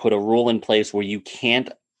August put a rule in place where you can't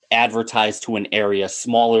advertise to an area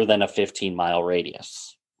smaller than a 15-mile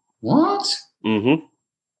radius. What? Mm-hmm.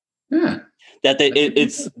 Yeah.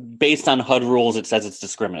 It's based on HUD rules. It says it's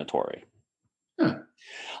discriminatory. Huh.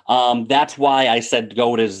 That's why I said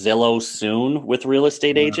go to Zillow soon with real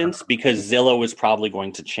estate agents, because Zillow is probably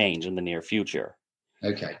going to change in the near future.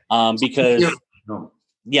 Okay.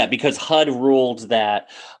 Because HUD ruled that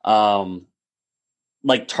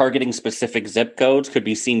like targeting specific zip codes could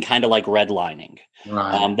be seen kind of like redlining.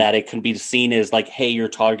 Right. That it can be seen as like, hey, you're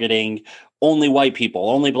targeting only white people,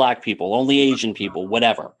 only black people, only Asian people,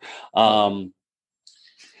 whatever.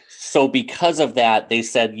 So because of that, they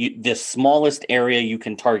said the smallest area you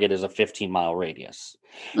can target is a 15-mile radius.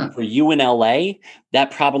 For you in LA, that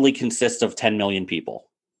probably consists of 10 million people.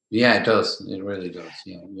 Yeah, it does. It really does.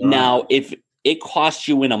 Yeah. Now, right. If it costs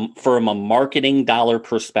you from a marketing dollar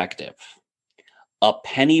perspective, a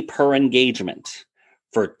penny per engagement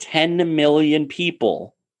for 10 million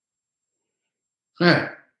people,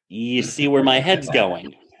 you see where my head's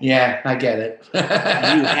going. Yeah, I get it. You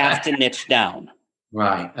have to niche down.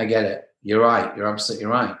 Right, I get it. You're right. You're absolutely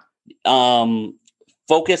right.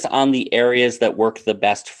 Focus on the areas that work the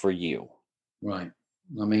best for you. Right,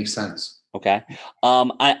 that makes sense. Okay.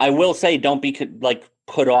 I will say, don't be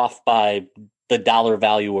put off by the dollar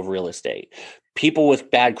value of real estate. People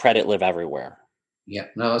with bad credit live everywhere. Yeah,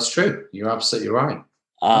 no, that's true. You're absolutely right.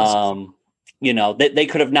 They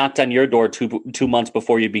could have knocked on your door 2 months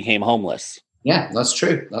before you became homeless. Yeah, that's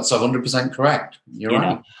true. That's 100% correct. You're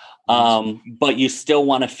right. But you still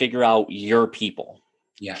want to figure out your people.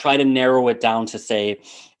 Yeah. Try to narrow it down to say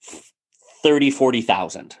 30,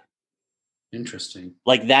 40,000. Interesting.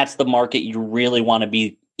 Like that's the market you really want to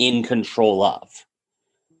be in control of.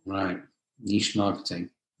 Right. Niche marketing.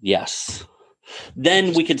 Yes.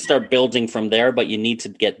 Then we could start building from there, but you need to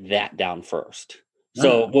get that down first.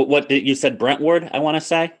 So what did you said, Brentwood, I want to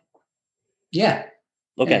say? Yeah.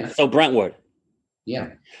 Okay. Yeah. So Brentwood.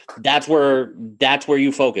 Yeah. That's where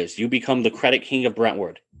you focus. You become the credit king of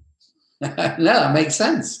Brentwood. No, that makes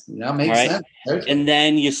sense. That makes sense. Totally. And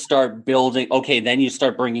then you start building. Okay. Then you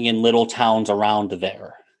start bringing in little towns around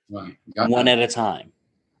there. Right. One at a time.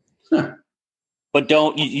 Huh. But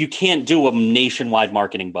you can't do a nationwide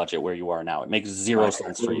marketing budget where you are now. It makes zero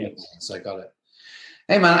sense for you. So I got it.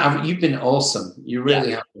 Hey man, you've been awesome. You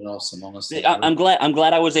really have been awesome, honestly. I'm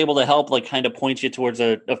glad I was able to help, kind of point you towards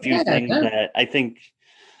a few things that I think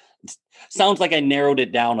sounds like I narrowed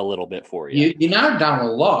it down a little bit for you. You narrowed down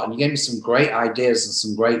a lot, and you gave me some great ideas and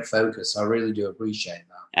some great focus. I really do appreciate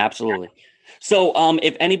that. Absolutely. So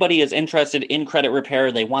if anybody is interested in credit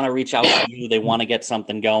repair, they want to reach out to you, they want to get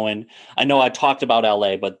something going. I know I talked about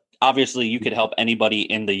LA, but obviously you could help anybody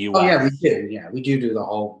in the US. Oh yeah, we do. Yeah, we do the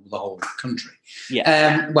whole country.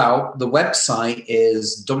 Yeah. Well, the website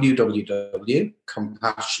is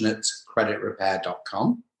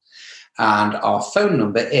www.compassionatecreditrepair.com, and our phone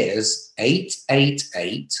number is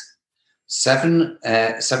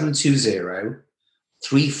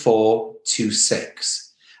 888-720-3426.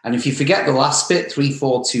 And if you forget the last bit,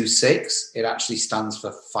 3426, it actually stands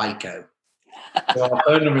for FICO. So our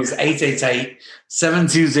phone number is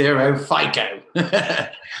 888-720-FICO.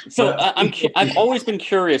 So I've always been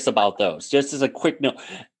curious about those. Just as a quick note,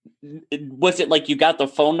 was it like you got the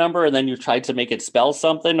phone number and then you tried to make it spell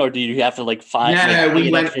something, or do you have to find we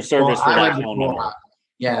went extra service for that phone number? That.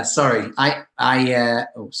 Yeah, sorry.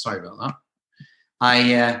 Sorry about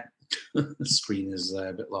that. The screen is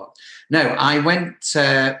a bit locked. No, I went.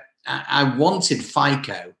 I wanted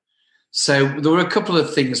FICO So there were a couple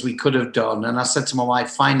of things we could have done. And I said to my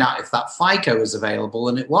wife, find out if that FICO was available.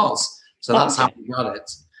 And it was. So that's how we got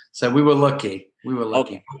it. So we were lucky. We were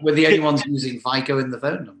lucky. Okay. We're the only ones using FICO in the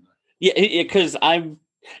phone number. Yeah, because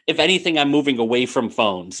if anything, I'm moving away from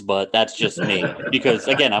phones, but that's just me. Because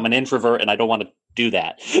again, I'm an introvert and I don't want to do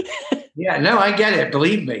that. Yeah, no, I get it.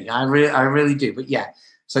 Believe me, I really do. But yeah,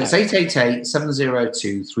 so it's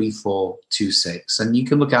 888-702-3426. And you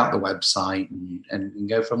can look out the website and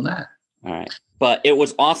go from there. All right. But it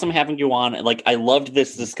was awesome having you on. Like, I loved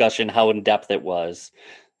this discussion, how in depth it was.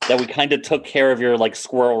 That we kind of took care of your like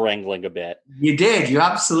squirrel wrangling a bit. You did. You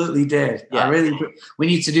absolutely did. Yeah. We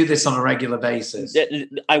need to do this on a regular basis.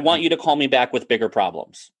 I want you to call me back with bigger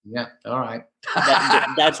problems. Yeah. All right.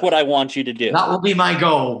 That's what I want you to do. That will be my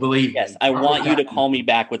goal. Believe me. Yes. I want you to call me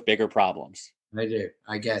back with bigger problems. I do.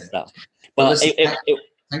 I get it. So, but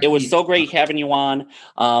it was so great having you on.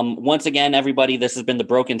 Once again, everybody, this has been the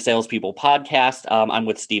Broken Salespeople podcast. I'm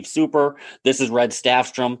with Steve Super. This is Red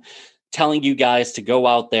Staffstrom, telling you guys to go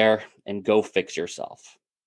out there and go fix yourself.